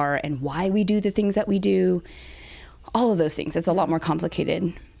pressures are, and why we do the things that we do. All of those things. It's a lot more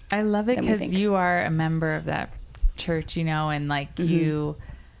complicated. I love it because you are a member of that church, you know, and like you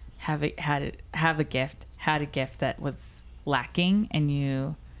had a gift that was lacking, and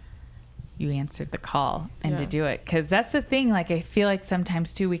you answered the call and to do it. Because that's the thing, like I feel like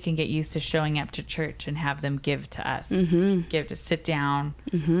sometimes too we can get used to showing up to church and have them give to us, give to sit down,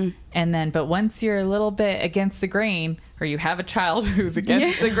 and then but once you're a little bit against the grain, or you have a child who's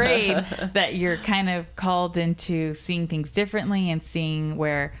against the grain, that you're kind of called into seeing things differently and seeing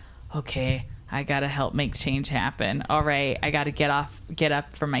where, okay, I got to help make change happen. All right, I got to get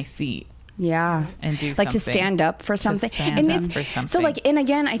up from my seat. And do like something. To stand up for something. So like, and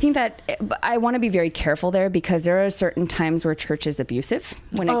again, I think that I want to be very careful there, because there are certain times where church is abusive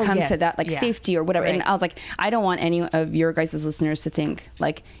when it comes to that, like safety or whatever. And I was like, I don't want any of your guys' listeners to think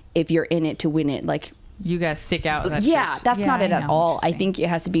like, if you're in it to win it, like you guys stick out. That's not it at all. I think it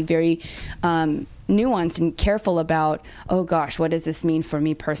has to be very nuanced and careful about, oh gosh, what does this mean for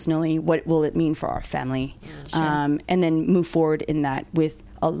me personally? What will it mean for our family? And then move forward in that with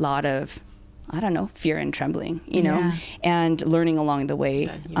a lot of, I don't know, fear and trembling, you know, and learning along the way,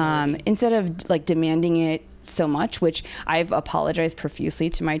 instead of like demanding it so much, which I've apologized profusely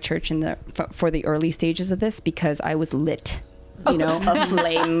to my church for the early stages of this, because I was lit. You know, a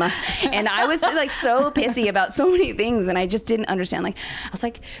flame. And I was like so pissy about so many things, and I just didn't understand. Like, I was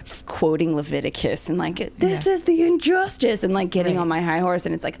like quoting Leviticus and like, this is the injustice, and like getting on my high horse.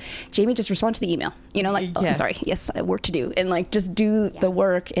 And it's like, Jamie, just respond to the email, you know, like, oh, I'm sorry. Yes, work to do. And like, just do the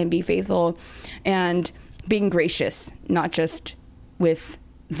work and be faithful and being gracious, not just with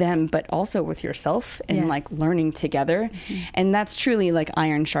them, but also with yourself, and like learning together. And that's truly like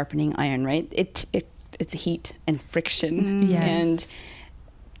iron sharpening iron, right? It's heat and friction and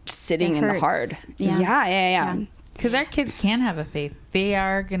sitting in the hard. Because our kids can have a faith. They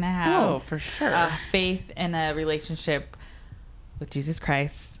are going to have for sure a faith and a relationship with Jesus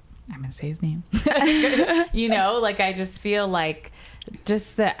Christ. I'm going to say his name. You know, like I just feel like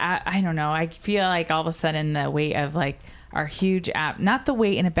I don't know. I feel like all of a sudden the weight of like our huge not the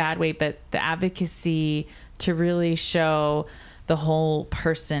weight in a bad way, but the advocacy to really show the whole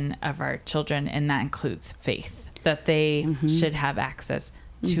person of our children, and that includes faith. that they should have access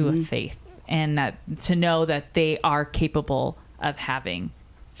to a faith, and that to know that they are capable of having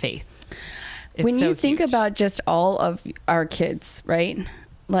faith. It's when so you think huge. about just all of our kids, right?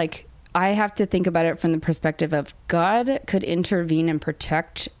 Like, I have to think about it from the perspective of God could intervene and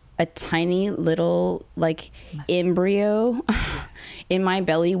protect a tiny little like embryo in my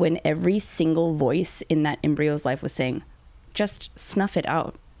belly when every single voice in that embryo's life was saying, just snuff it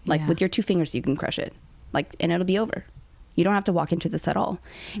out. Like with your 2 fingers, you can crush it, like, and it'll be over. You don't have to walk into this at all.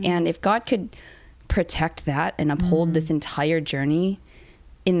 And if God could protect that and uphold this entire journey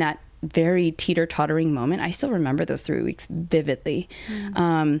in that very teeter-tottering moment, I still remember those 3 weeks vividly.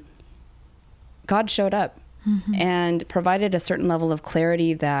 God showed up and provided a certain level of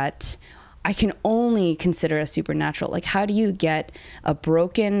clarity that I can only consider as supernatural. Like, how do you get a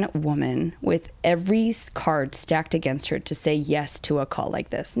broken woman with every card stacked against her to say yes to a call like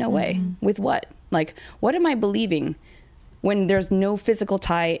this? No way. With what? Like, what am I believing when there's no physical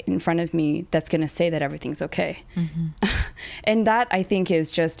tie in front of me that's going to say that everything's okay? And that, I think,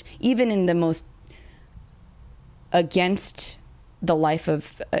 is just, even in the most against the life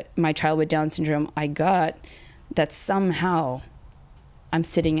of my child with Down syndrome, I got that somehow I'm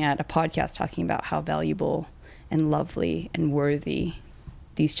sitting at a podcast talking about how valuable and lovely and worthy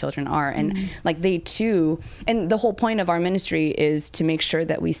these children are. And like, they too, and the whole point of our ministry is to make sure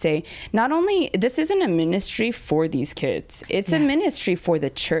that we say, not only, this isn't a ministry for these kids, it's a ministry for the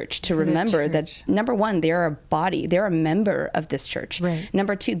church, to remember that, number one, they're a body, they're a member of this church. Right.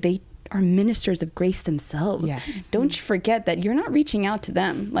 Number two, they are ministers of grace themselves. Yes. Don't you forget that you're not reaching out to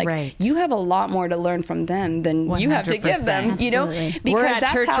them. Like, you have a lot more to learn from them than 100%. You have to give them, you know, because we're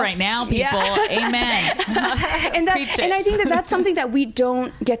at church right now, people. Amen. And I think that that's something that we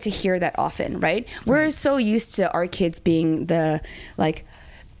don't get to hear that often, right? We're so used to our kids being the like,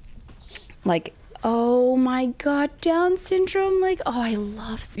 oh my God, Down syndrome. Like, oh, I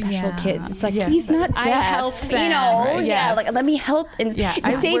love special kids. It's like, he's not deaf. I help them, you know, like, let me help. And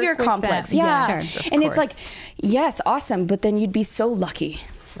the savior complex. Sure, and it's like, yes, awesome. But then you'd be so lucky.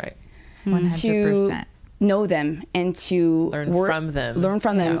 Right. 100%. To know them and to learn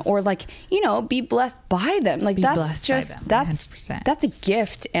from them, or like, you know, be blessed by them. Like, that's just, that's a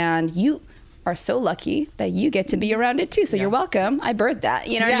gift. And you are so lucky that you get to be around it too. So you're welcome. I birthed that.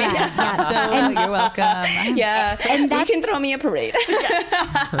 You know what I mean? So you're welcome. And you can throw me a parade.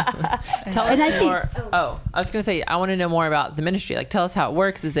 Tell us more. I was going to say, I want to know more about the ministry. Like, tell us how it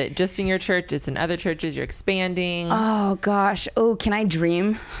works. Is it just in your church? It's in other churches? You're expanding? Oh gosh. Oh, can I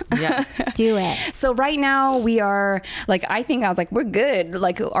dream? Yes. Do it. So right now we are like, I think I was like, we're good.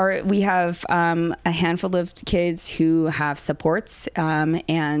 Like, we have a handful of kids who have supports,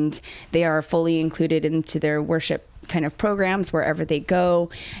 and they are fully included into their worship kind of programs wherever they go.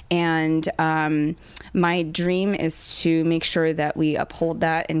 And my dream is to make sure that we uphold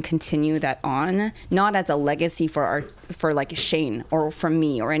that and continue that on, not as a legacy for like Shane or for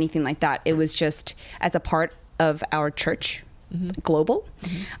me or anything like that. It was just as a part of our church. Global.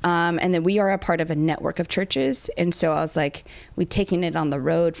 And then we are a part of a network of churches. And so I was like, we're taking it on the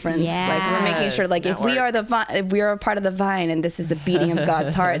road, friends. Like, we're making sure, like, if we are a part of the vine, and this is the beating of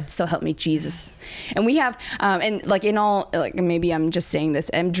God's heart, so help me Jesus. And we have, and like, in all, like, maybe I'm just saying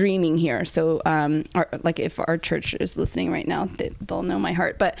this, I'm dreaming here. So, like, if our church is listening right now, they'll know my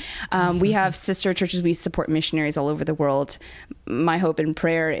heart. But we have sister churches. We support missionaries all over the world. My hope and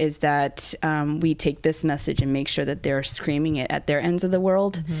prayer is that we take this message and make sure that they're screaming it at their ends of the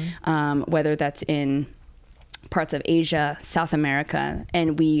world, whether that's in parts of Asia, South America,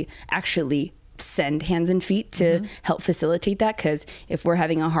 and we actually send hands and feet to help facilitate that. Because if we're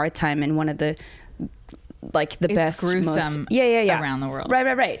having a hard time in one of the it's best, gruesome most around the world,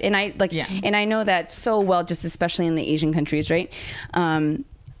 right, and and I know that so well, just especially in the Asian countries, right?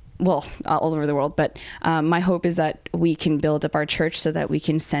 Well, all over the world. But my hope is that we can build up our church so that we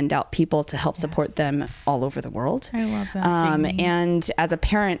can send out people to help support them all over the world. I love that. And as a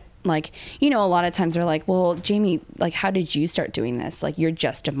parent, like, you know, a lot of times they're like, well, Jamie, like, how did you start doing this? Like, you're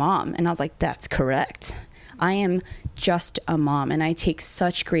just a mom. And I was like, that's correct. I am just a mom. And I take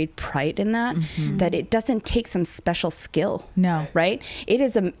such great pride in that, that it doesn't take some special skill. No. Right?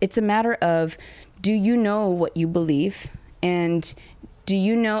 It's a matter of, do you know what you believe? And do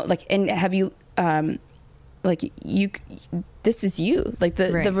you know, like, and have you, like, you, this is you, like,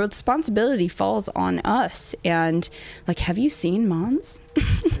 the responsibility falls on us. And like, have you seen moms?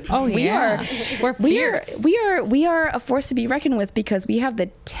 Oh, yeah. We're fierce. We are a force to be reckoned with, because we have the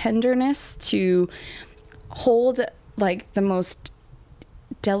tenderness to hold, like, the most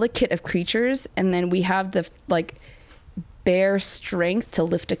delicate of creatures. And then we have the, like, bare strength to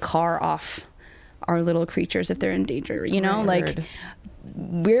lift a car off, our little creatures if they're in danger, you know, like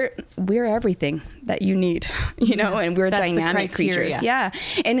we're everything that you need, you know, and we're dynamic creatures. Yeah.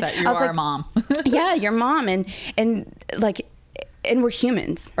 And that you are like, mom. Yeah, your mom. And like, and we're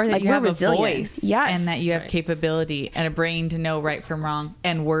humans, or that like you we're have resilient. A voice, yes, and that you have capability and a brain to know right from wrong,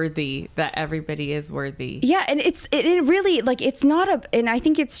 and worthy, that everybody is worthy. Yeah, and it really, like, it's not and I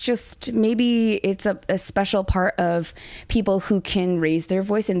think it's just, maybe it's a special part of people who can raise their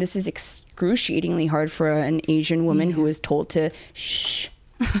voice, and this is excruciatingly hard for an Asian woman who is told to shh,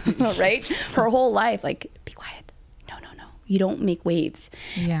 right, her whole life, like, be quiet, no, you don't make waves.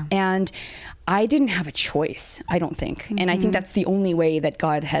 Yeah. And I didn't have a choice, I don't think. Mm-hmm. And I think that's the only way that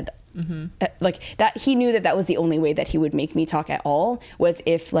God had, like, that he knew that was the only way that he would make me talk at all, was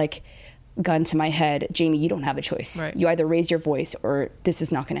if, like, gun to my head, Jamie, you don't have a choice. Right. You either raise your voice or this is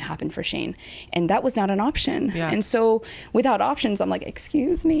not going to happen for Shane. And that was not an option. Yeah. And so without options, I'm like,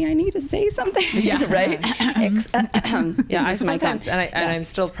 excuse me, I need to say something. Yeah. Right? Yeah, I sometimes, and I'm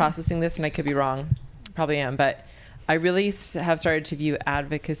still processing this, and I could be wrong, probably am, but I really have started to view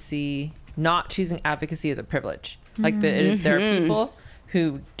advocacy, not choosing advocacy, as a privilege. Like, there are people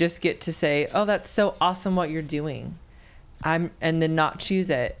who just get to say, oh, that's so awesome what you're doing, and then not choose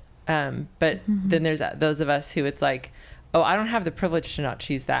it. But then there's those of us who it's like, oh, I don't have the privilege to not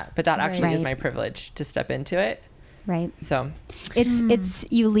choose that, but that actually is my privilege to step into it. Right. So it's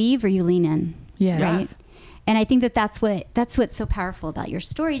you leave or you lean in. Yeah. Right. And I think that's what's so powerful about your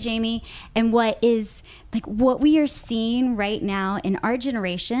story, Jamie, and what is, like, what we are seeing right now in our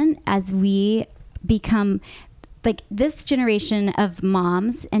generation as we become, like, this generation of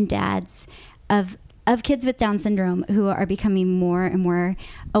moms and dads of kids with Down syndrome who are becoming more and more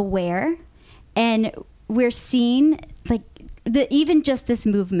aware. And we're seeing, like, even just this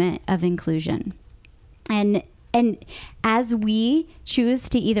movement of inclusion. And as we choose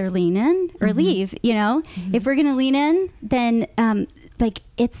to either lean in or leave, you know, if we're going to lean in, then like,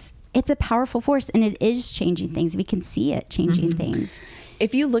 it's a powerful force, and it is changing things. We can see it changing things.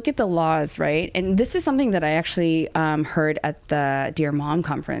 If you look at the laws, right, and this is something that I actually heard at the Dear Mom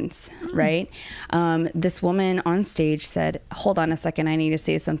conference, right? This woman on stage said, hold on a second, I need to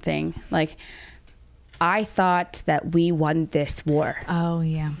say something. Like, I thought that we won this war. Oh,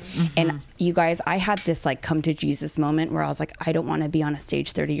 yeah. And you guys, I had this, like, come to Jesus moment where I was like, I don't want to be on a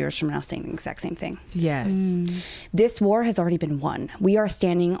stage 30 years from now saying the exact same thing. Yes. This war has already been won. We are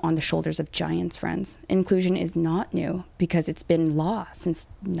standing on the shoulders of giants, friends. Inclusion is not new because it's been law since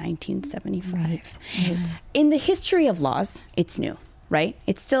 1975. Right. In the history of laws, it's new, right?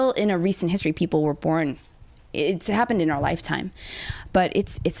 It's still in a recent history. People were born. It's happened in our lifetime, but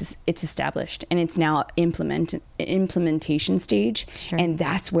it's established, and it's now implementation stage. Sure. And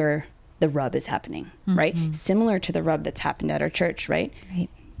that's where the rub is happening, right? Similar to the rub that's happened at our church, right? Right.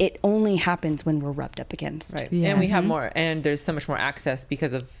 It only happens when we're rubbed up against. Right. Yeah. And we have more, and there's so much more access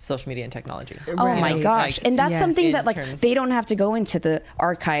because of social media and technology. Oh my gosh. Like, and that's something that, like, they don't have to go into the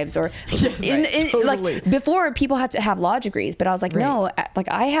archives or totally. Like, before, people had to have law degrees, but I was like, no, like,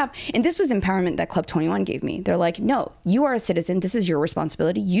 I have, and this was empowerment that Club 21 gave me. They're like, no, you are a citizen. This is your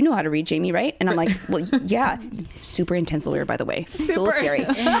responsibility. You know how to read, Jamie, right? And I'm like, well, yeah. Super intense lawyer, by the way. So scary.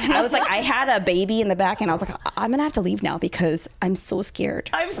 I was like, I had a baby in the back, and I was like, I'm going to have to leave now because I'm so scared.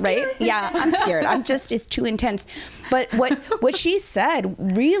 Right? Yeah, I'm scared. it's too intense. But what she said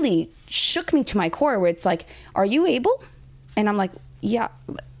really shook me to my core, where it's like, are you able? And I'm like, yeah.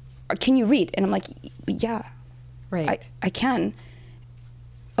 Can you read? And I'm like, yeah. Right. I can.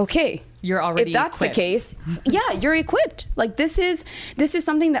 Okay. You're already If that's equipped. The case, yeah, you're equipped. Like, this is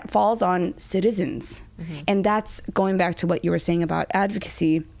something that falls on citizens. And that's going back to what you were saying about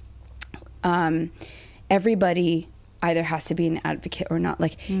advocacy. Everybody either has to be an advocate or not.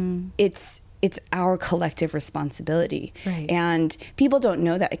 Like, it's our collective responsibility. Right. And people don't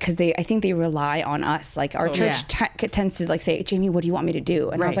know that because I think they rely on us. Like, our church tends to, like, say, Jamie, what do you want me to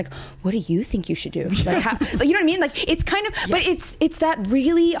do? And I was like, what do you think you should do? Like, like, you know what I mean? Like, it's kind of, but it's that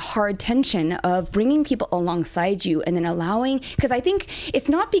really hard tension of bringing people alongside you and then allowing, because I think it's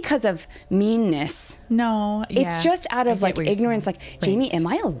not because of meanness. No. It's just out of, like, ignorance. Like, Jamie, am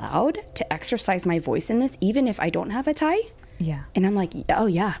I allowed to exercise my voice in this even if I don't have a tie? Yeah. And I'm like, oh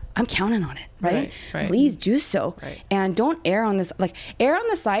yeah, I'm counting on it, right? Please do so. And don't err on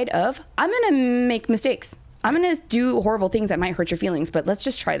the side of, I'm going to make mistakes. I'm going to do horrible things that might hurt your feelings, but let's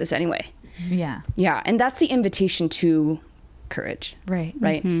just try this anyway. Yeah. Yeah. And that's the invitation to courage. Right.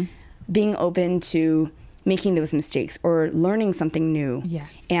 Being open to making those mistakes or learning something new.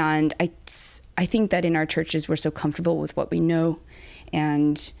 Yes. And I think that in our churches, we're so comfortable with what we know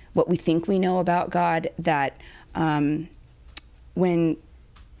and what we think we know about God that, when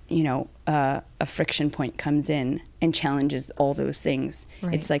a friction point comes in and challenges all those things,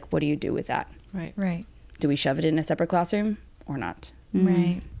 Right. it's like, what do you do with that? Right. Do we shove it in a separate classroom or not?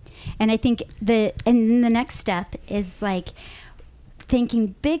 Right. And I think the next step is like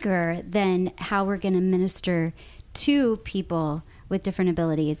thinking bigger than how we're going to minister to people with different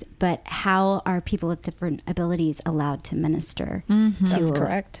abilities, but how are people with different abilities allowed to minister That's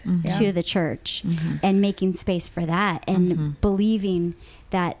correct. to the church, and making space for that, and believing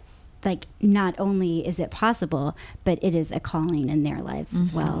that, like, not only is it possible, but it is a calling in their lives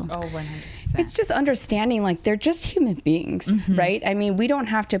as well. Oh, 100%. It's just understanding, like, they're just human beings, right? I mean, we don't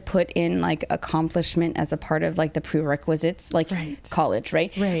have to put in like accomplishment as a part of like the prerequisites, like Right. college,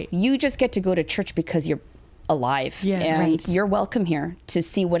 right? Right. You just get to go to church because you're alive, Yeah. and Right. you're welcome here to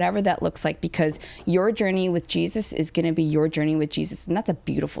see whatever that looks like, because your journey with Jesus is going to be your journey with Jesus, and that's a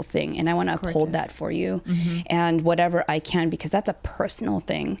beautiful thing, and I want to uphold that for you, and whatever I can, because that's a personal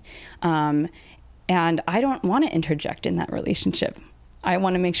thing, and I don't want to interject in that relationship. I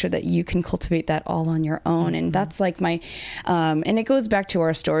want to make sure that you can cultivate that all on your own. And that's like my, and it goes back to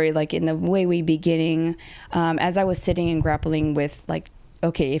our story, like in the way we beginning, as I was sitting and grappling with like,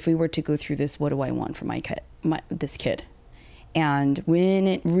 okay, if we were to go through this, what do I want for this kid? And when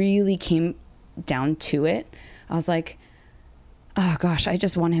it really came down to it, I was like, oh gosh, I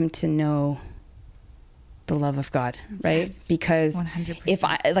just want him to know the love of God, right? Yes, Because 100%. if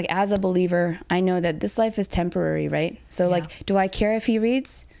I, like, as a believer, I know that this life is temporary, right? So like, do I care if he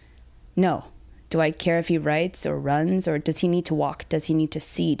reads? No. Do I care if he writes or runs, or does he need to walk? Does he need to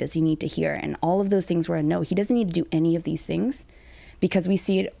see? Does he need to hear? And all of those things were a no. He doesn't need to do any of these things, because we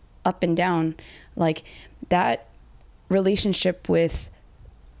see it up and down. Like, that relationship with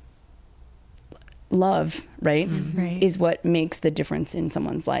love, right, Right. is what makes the difference in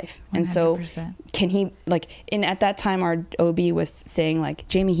someone's life. And so 100%. can he, like, and at that time our OB was saying like,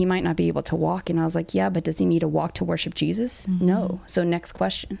 Jamie, he might not be able to walk. And I was like, yeah, but does he need to walk to worship Jesus? No. So next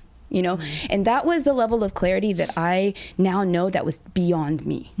question, and that was the level of clarity that I now know that was beyond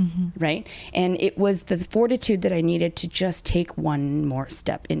me. Right. And it was the fortitude that I needed to just take one more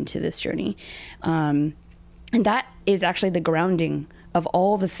step into this journey. And that is actually the grounding of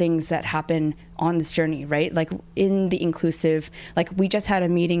all the things that happen on this journey, right? Like in the inclusive, like we just had a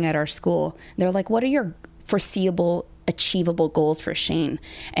meeting at our school. They're like, what are your foreseeable, achievable goals for Shane?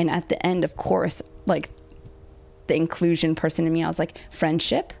 And at the end, of course, like the inclusion person in me, I was like,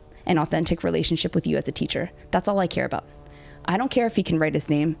 friendship and authentic relationship with you as a teacher. That's all I care about. I don't care if he can write his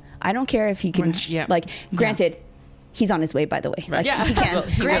name. I don't care if he can, granted, he's on his way, by the way. Like, he can.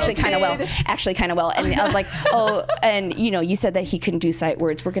 Actually kind of well. And I was like, oh, and you said that he couldn't do sight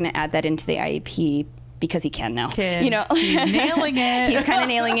words. We're going to add that into the IEP because he can now. He's nailing it. He's kind of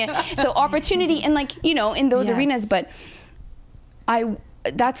nailing it. So opportunity and like, in those arenas, but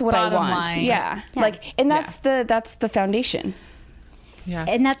that's what Bottom I want. line. Yeah. Like, and that's the foundation. Yeah.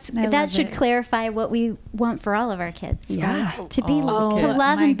 And that should it. clarify what we want for all of our kids, Yeah. right? To be to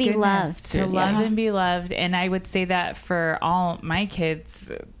love my and be goodness. loved. To love and be loved. And I would say that for all my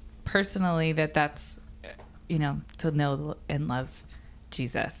kids personally, that's, to know and love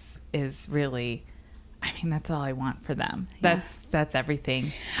Jesus is really, that's all I want for them. That's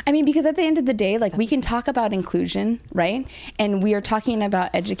everything. Because at the end of the day, like, we can talk about inclusion, right? And we are talking about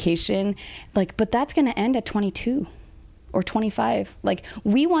education, like, but that's going to end at 22 or 25. Like,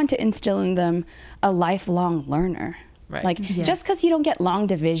 we want to instill in them a lifelong learner. Right. Like, just because you don't get long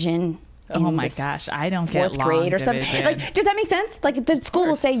division Oh in my the gosh, I don't get fourth long grade or division. something. Like, does that make sense? Like, the school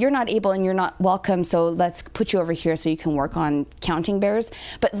will say you're not able and you're not welcome, so let's put you over here so you can work on counting bears.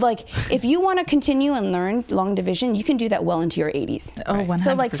 But like, if you want to continue and learn long division, you can do that well into your 80s. Oh, 100%.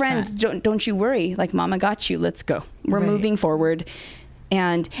 So like, friends, don't you worry. Like, Mama got you. Let's go. We're moving forward,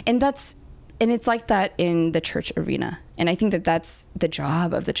 and it's like that in the church arena. And I think that that's the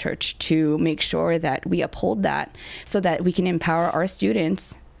job of the church, to make sure that we uphold that so that we can empower our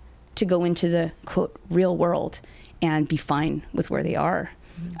students to go into the, quote, real world and be fine with where they are,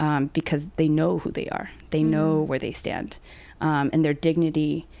 because they know who they are. They know where they stand, and their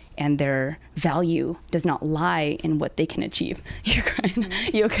dignity and their value does not lie in what they can achieve. You're crying.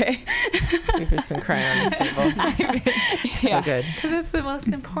 You okay? We've just been crying on this table. So good. Because it's the most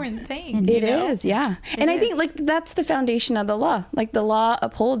important thing. It is, yeah. And I think like that's the foundation of the law. Like, the law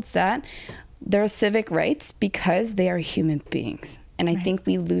upholds that there are civic rights because they are human beings. And I think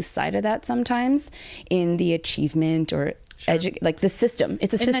we lose sight of that sometimes in the achievement or like the system.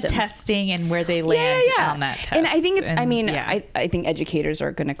 It's a system. In the testing and where they land on that test. And I think it's, I think educators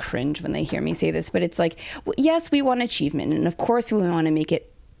are going to cringe when they hear me say this, but it's like, yes, we want achievement. And of course we want to make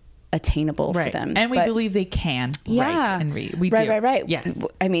it attainable for them. And we believe they can write and read. We do. Right. Yes.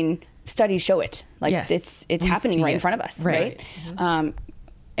 I mean, studies show it. Like it's happening right in front of us. Right.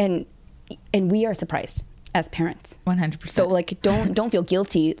 And we are surprised as parents. 100%. So like, don't feel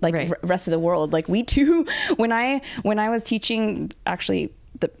guilty like rest of the world. Like we too, when I was teaching actually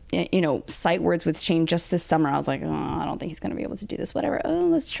the, sight words with Shane just this summer, I was like, oh, I don't think he's going to be able to do this, whatever. Oh,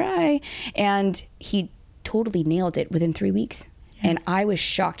 let's try. And he totally nailed it within 3 weeks. And I was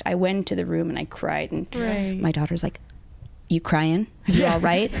shocked. I went into the room and I cried. And my daughter's like, you crying? You all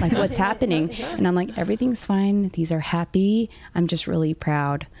right? Like, what's happening? And I'm like, everything's fine. These are happy. I'm just really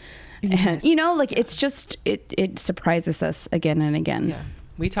proud. And, like, it's just, it surprises us again and again. Yeah.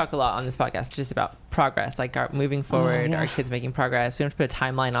 We talk a lot on this podcast just about progress, like our moving forward, our kids making progress. We don't have to put a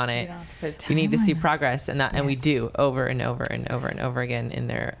timeline on it. We need to see progress, and and we do over and over and over and over again in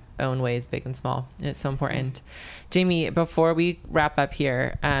their own ways, big and small. And it's so important. Jamie, before we wrap up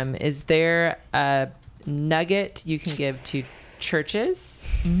here, is there a nugget you can give to churches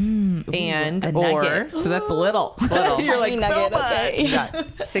or so that's little you're like nugget, so much. okay. Yeah,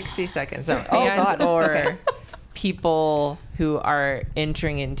 60 seconds. So, people who are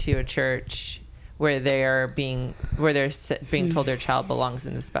entering into a church where they're being told their child belongs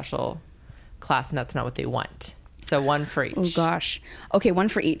in the special class, and that's not what they want. So one for each. Oh gosh. Okay, one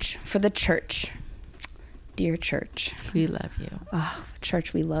for each. For the church. Dear church, we love you. Oh,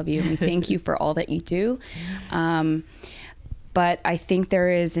 church, we love you. We thank you for all that you do. But I think there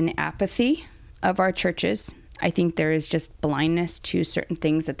is an apathy of our churches. I think there is just blindness to certain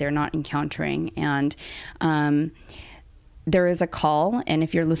things that they're not encountering. And there is a call. And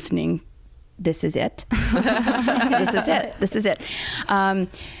if you're listening, this is it. This is it.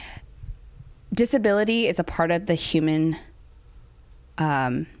 Disability is a part of the human,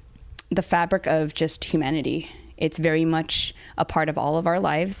 the fabric of just humanity. It's very much a part of all of our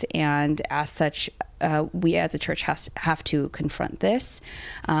lives. And as such, we as a church have to confront this,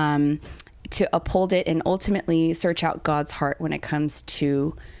 to uphold it, and ultimately search out God's heart when it comes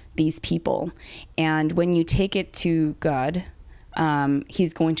to these people. And when you take it to God,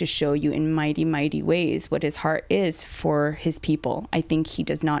 he's going to show you in mighty, mighty ways what his heart is for his people. I think he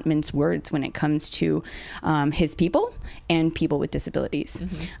does not mince words when it comes to his people and people with disabilities.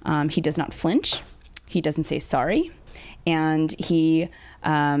 Mm-hmm. He does not flinch. He doesn't say sorry. And he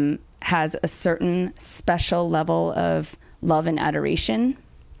has a certain special level of love and adoration.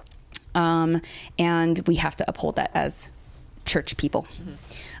 And we have to uphold that as church people.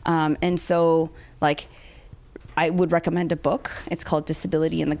 Mm-hmm. And so, like, I would recommend a book. It's called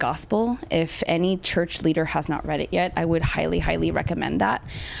Disability in the Gospel. If any church leader has not read it yet, I would highly, highly recommend that.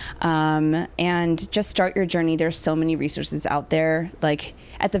 And just start your journey. There's so many resources out there. Like,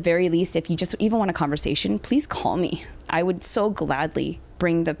 at the very least, if you just even want a conversation, please call me. I would so gladly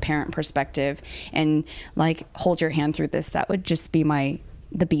bring the parent perspective and, like, hold your hand through this. That would just be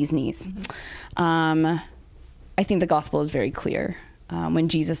the bee's knees. Mm-hmm. I think the gospel is very clear. When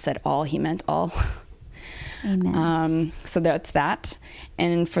Jesus said all, he meant all. Amen. So that's that.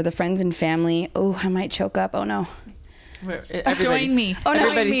 And for the friends and family, oh, I might choke up. Oh no. Join me. Oh, no,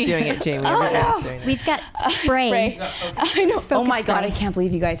 everybody's doing it, Jamie. Oh, no. We've got spray. I know. Focus oh my spray. God, I can't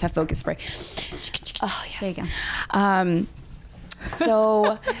believe you guys have focus spray. Oh yes. There you go.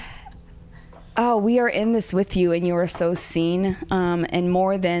 So, we are in this with you, and you are so seen. And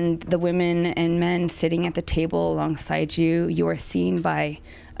more than the women and men sitting at the table alongside you, you are seen by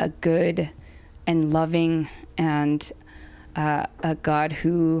a good and loving and a God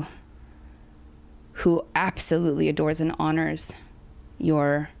who absolutely adores and honors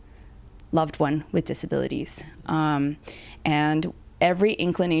your loved one with disabilities. And every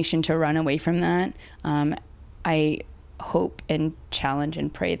inclination to run away from that, I hope and challenge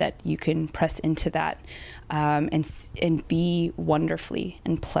and pray that you can press into that, and be wonderfully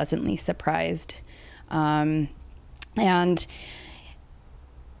and pleasantly surprised. And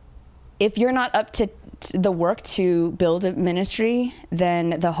if you're not up to the work to build a ministry,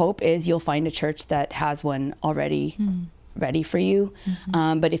 then the hope is you'll find a church that has one already ready for you.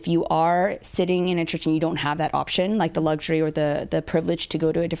 Mm-hmm. But if you are sitting in a church and you don't have that option, like the luxury or the privilege to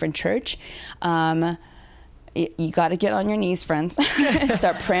go to a different church, you got to get on your knees, friends, and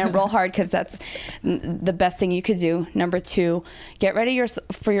start praying real hard, because that's the best thing you could do. Number 2, get ready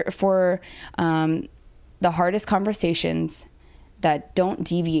for the hardest conversations that don't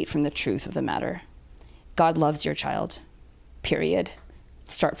deviate from the truth of the matter. God loves your child, period.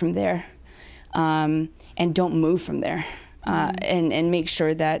 Start from there, and don't move from there. And make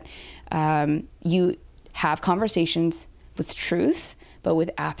sure that you have conversations with truth, but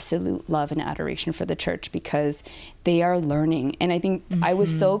with absolute love and adoration for the church, because they are learning. And I think I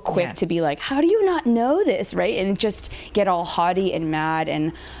was so quick to be like, how do you not know this, right? And just get all haughty and mad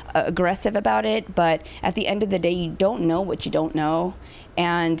and aggressive about it. But at the end of the day, you don't know what you don't know.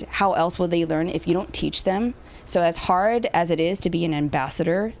 And how else will they learn if you don't teach them? So as hard as it is to be an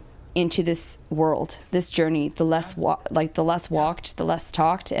ambassador into this world, this journey, the less walked, the less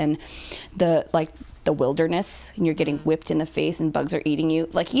talked, and the wilderness, and you're getting whipped in the face and bugs are eating you.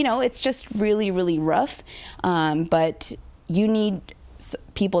 It's just really, really rough. But you need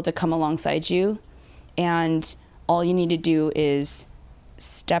people to come alongside you, and all you need to do is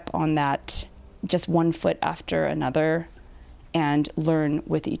step on that just one foot after another and learn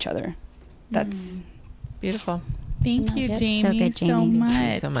with each other. That's beautiful. Thank you, Jamie, so good, Jamie. much.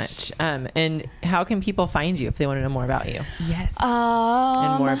 Thank you so much. And how can people find you if they want to know more about you? Yes.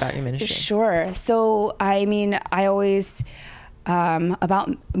 And more about your ministry? Sure. So, I always,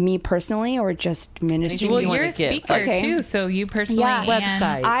 about me personally, or just ministry? Well, you're a speaker too, so you personally,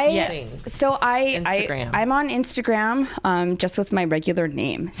 website. Instagram. I'm on Instagram, just with my regular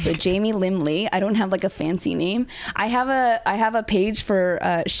name. So Jamie Lim Lee. I don't have like a fancy name. I have a page for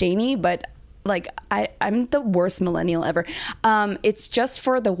Shani, but I'm the worst millennial ever. It's just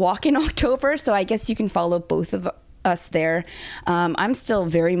for the walk in October, so I guess you can follow both of us there. I'm still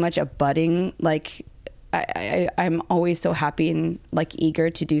very much a budding, I'm always so happy and eager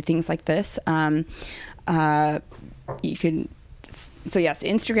to do things like this. You can,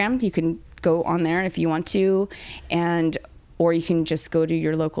 Instagram, you can go on there if you want to, or you can just go to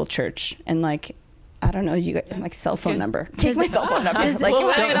your local church and I don't know, you guys, cell phone number. Take my cell phone number.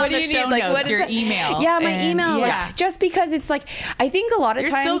 What do you need? What's your email? Yeah, my email. Yeah. Just because it's I think a lot of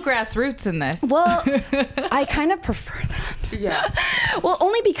times. You're still grassroots in this. Well, I kind of prefer that. Yeah. Well,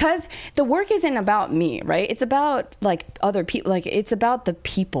 only because the work isn't about me, right? It's about other people. It's about the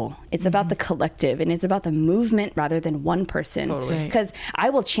people. It's about the collective, and it's about the movement rather than one person. Totally. Because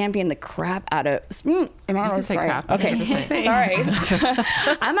I will champion the crap out of. Am I say crap? Okay. Sorry.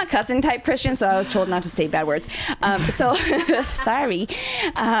 I'm a cousin type Christian, so I was told not to say bad words. Sorry.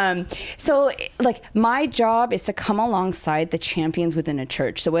 So my job is to come alongside the champions within a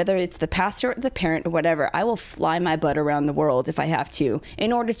church. So whether it's the pastor or the parent or whatever, I will fly my butt around the world if I have to,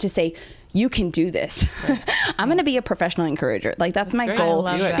 in order to say, you can do this. Right. I'm going to be a professional encourager. That's my great. goal.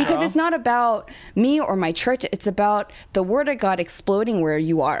 Because it's not about me or my church. It's about the word of God exploding where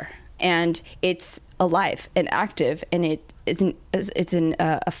you are. And it's alive and active, and it's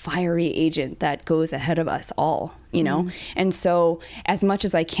a fiery agent that goes ahead of us all, And so as much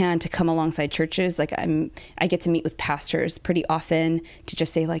as I can to come alongside churches, I get to meet with pastors pretty often to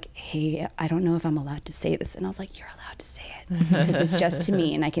just say hey, I don't know if I'm allowed to say this. And I was like, you're allowed to say it because it's just to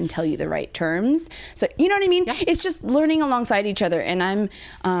me and I can tell you the right terms. So you know what I mean? Yeah. It's just learning alongside each other. And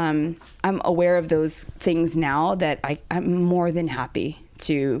I'm aware of those things now that I'm more than happy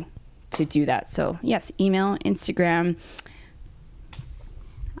to do that. So yes, email, Instagram.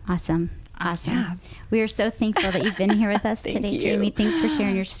 Awesome. Yeah. We are so thankful that you've been here with us today, Jamie. Thanks for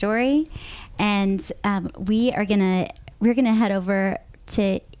sharing your story. And we're gonna head over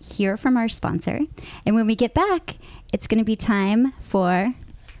to hear from our sponsor. And when we get back, it's gonna be time for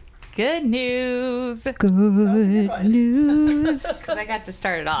good news. Good news. Because I got to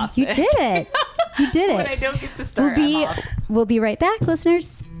start it off. You did it. You did it. When I don't get to start, I'm off. We'll be right back,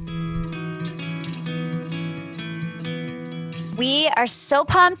 listeners. We are so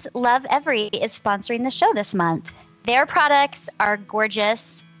pumped. Love Every is sponsoring the show this month. Their products are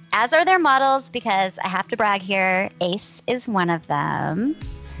gorgeous, as are their models, because I have to brag here, Ace is one of them.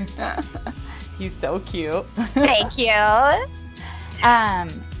 He's so cute. Thank you.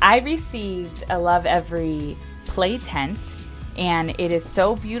 I received a Love Every play tent, and it is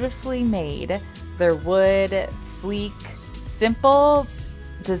so beautifully made. Their wood, sleek, simple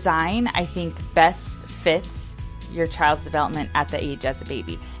design, I think best fits your child's development at the age as a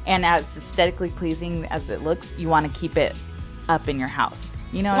baby. And as aesthetically pleasing as it looks, you want to keep it up in your house.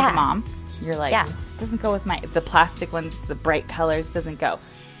 As a mom, you're like, it doesn't go with the plastic ones, the bright colors, doesn't go.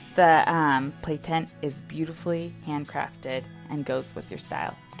 The play tent is beautifully handcrafted and goes with your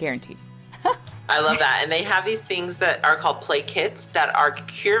style, guaranteed. I love that. And they have these things that are called play kits that are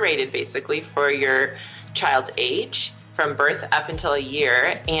curated basically for your child's age, from birth up until a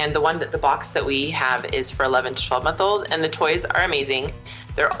year. And the box that we have is for 11 to 12-month-old. And the toys are amazing.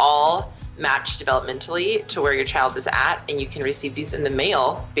 They're all matched developmentally to where your child is at. And you can receive these in the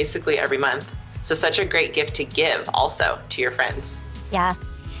mail basically every month. So such a great gift to give also to your friends. Yeah.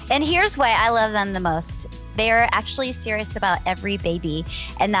 And here's why I love them the most. They're actually serious about every baby.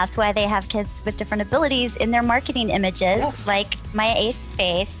 And that's why they have kids with different abilities in their marketing images, like my Ace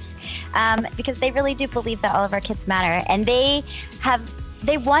face, because they really do believe that all of our kids matter. And they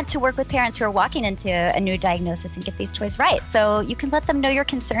want to work with parents who are walking into a new diagnosis and get these toys right. So you can let them know your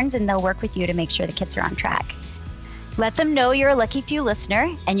concerns and they'll work with you to make sure the kids are on track. Let them know you're a Lucky Few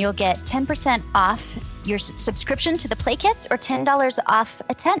listener and you'll get 10% off your subscription to the Play Kits or $10 off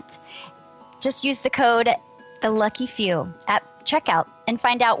a tent. Just use the code TheLuckyFew at checkout and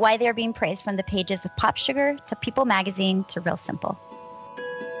find out why they're being praised from the pages of Pop Sugar to People Magazine to Real Simple.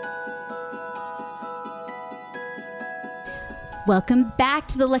 Welcome back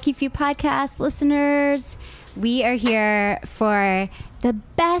to the Lucky Few podcast, listeners. We are here for the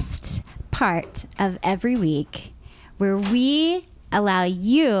best part of every week, where we allow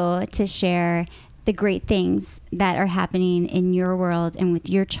you to share the great things that are happening in your world and with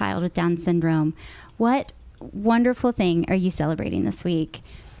your child with Down syndrome. What wonderful thing are you celebrating this week?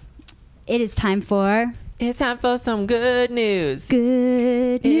 It's time for some good news.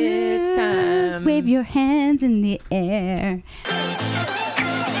 Good news. It's time. Wave your hands in the air.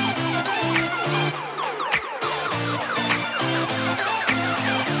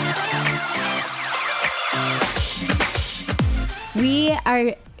 We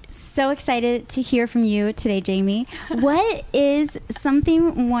are so excited to hear from you today, Jamie. What is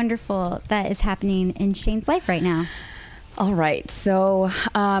something wonderful that is happening in Shane's life right now? All right. So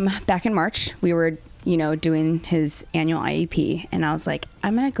back in March, we were, doing his annual IEP. And I was like,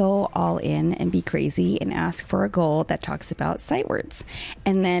 I'm going to go all in and be crazy and ask for a goal that talks about sight words.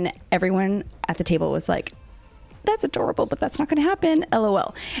 And then everyone at the table was like, that's adorable, but that's not going to happen.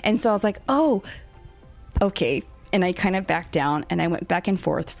 LOL. And so I was like, oh, okay. And I kind of backed down and I went back and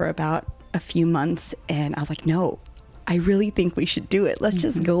forth for about a few months. And I was like, no, I really think we should do it. Let's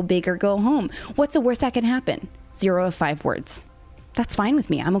just go big or go home. What's the worst that can happen? 0 of 5 words. That's fine with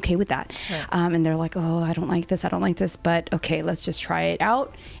me. I'm okay with that. Right. And they're like, oh, I don't like this. I don't like this. But okay, let's just try it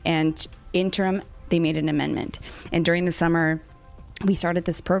out. And interim, they made an amendment. And during the summer, we started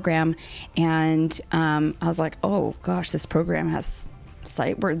this program. And I was like, oh, gosh, this program has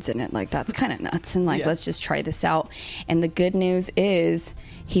sight words in it. Like, that's kind of nuts. And let's just try this out. And the good news is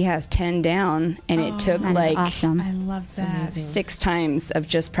he has 10 down, and it took awesome. I love that. 6 times of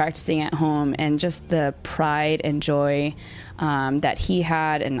just practicing at home, and just the pride and joy that he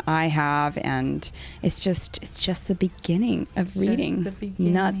had and I have. And it's just the beginning of reading. The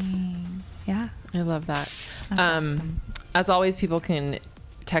beginning. Nuts. Yeah. I love that. Awesome. As always, people can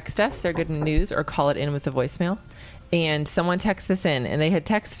text us their good news or call it in with a voicemail. And someone texted us in, and they had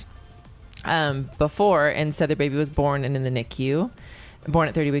texted before and said their baby was born and in the NICU, born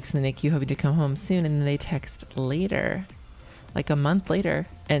at 30 weeks in the NICU, hoping to come home soon. And then they text later, like a month later,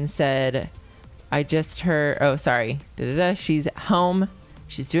 and said, I just heard, she's home,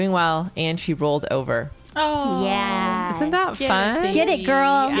 she's doing well, and she rolled over. Oh, yeah. Isn't that fun? Get it,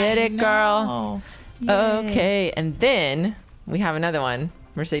 girl. Get it, girl. Okay. And then we have another one.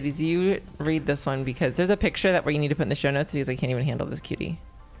 Mercedes, you read this one because there's a picture where you need to put in the show notes because I can't even handle this cutie.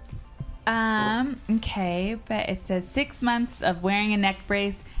 Okay, but it says 6 months of wearing a neck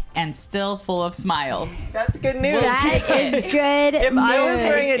brace and still full of smiles. That's good news. That is good If news. I was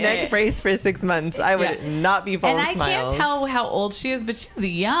wearing a neck brace for 6 months, I would not be full of And I smiles. can't tell how old she is, but she's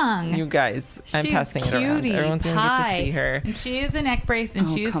young. You guys, I'm She's passing it around. cutie Everyone's going to get to see her. And she is a neck brace and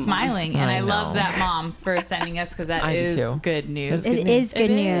she is come on. smiling. And I I love know. that mom for sending us because that I do is too. good news. That's It is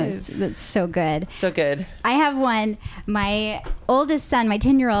good It news. is. That's so good. So good. I have one. My oldest son, my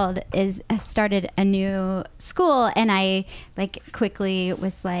 10-year-old, has started a new school, and I quickly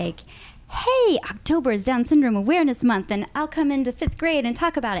was like, hey, October is Down Syndrome Awareness Month, and I'll come into 5th grade and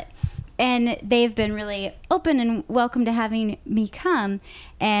talk about it. And they've been really open and welcome to having me come.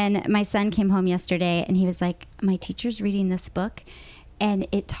 And my son came home yesterday, and he was like, my teacher's reading this book, and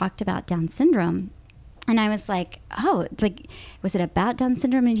it talked about Down syndrome. And I was like, oh, was it about Down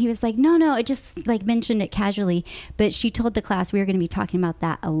syndrome? And he was like, no, it just mentioned it casually. But she told the class we were going to be talking about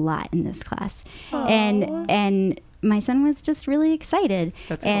that a lot in this class. Aww. And my son was just really excited.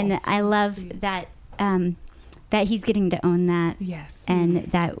 That's and cool. I love that that he's getting to own that. Yes. And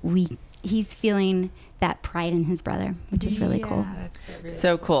that he's feeling that pride in his brother, which is really cool.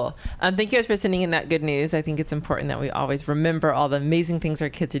 So cool. Thank you guys for sending in that good news. I think it's important that we always remember all the amazing things our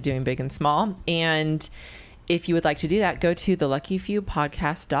kids are doing, big and small. And if you would like to do that, go to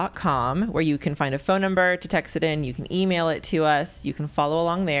theluckyfewpodcast.com, where you can find a phone number to text it in. You can email it to us. You can follow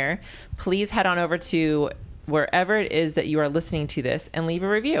along there. Please head on over to wherever it is that you are listening to this and leave a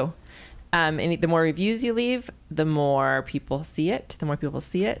review. The more reviews you leave, the more people see it. The more people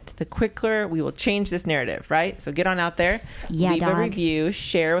see it, the quicker we will change this narrative, right? So get on out there, leave a review,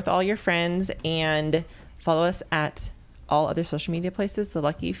 share with all your friends, and follow us at all other social media places, The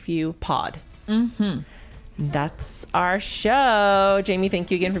Lucky Few Pod. Mm-hmm. That's our show. Jamie, thank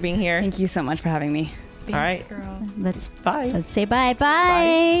you again for being here. Thank you so much for having me. Thanks, all right. Girl. Bye. Let's say bye.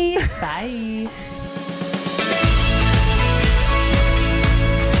 Bye. Bye.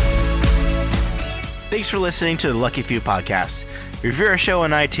 Thanks for listening to the Lucky Few podcast. Review our show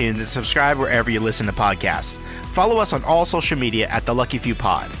on iTunes and subscribe wherever you listen to podcasts. Follow us on all social media at The Lucky Few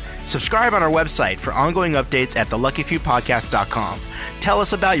Pod. Subscribe on our website for ongoing updates at theluckyfewpodcast.com. Tell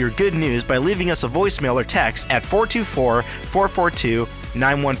us about your good news by leaving us a voicemail or text at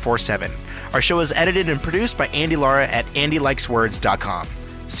 424-442-9147. Our show is edited and produced by Andy Lara at andylikeswords.com.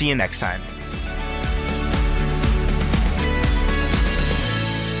 See you next time.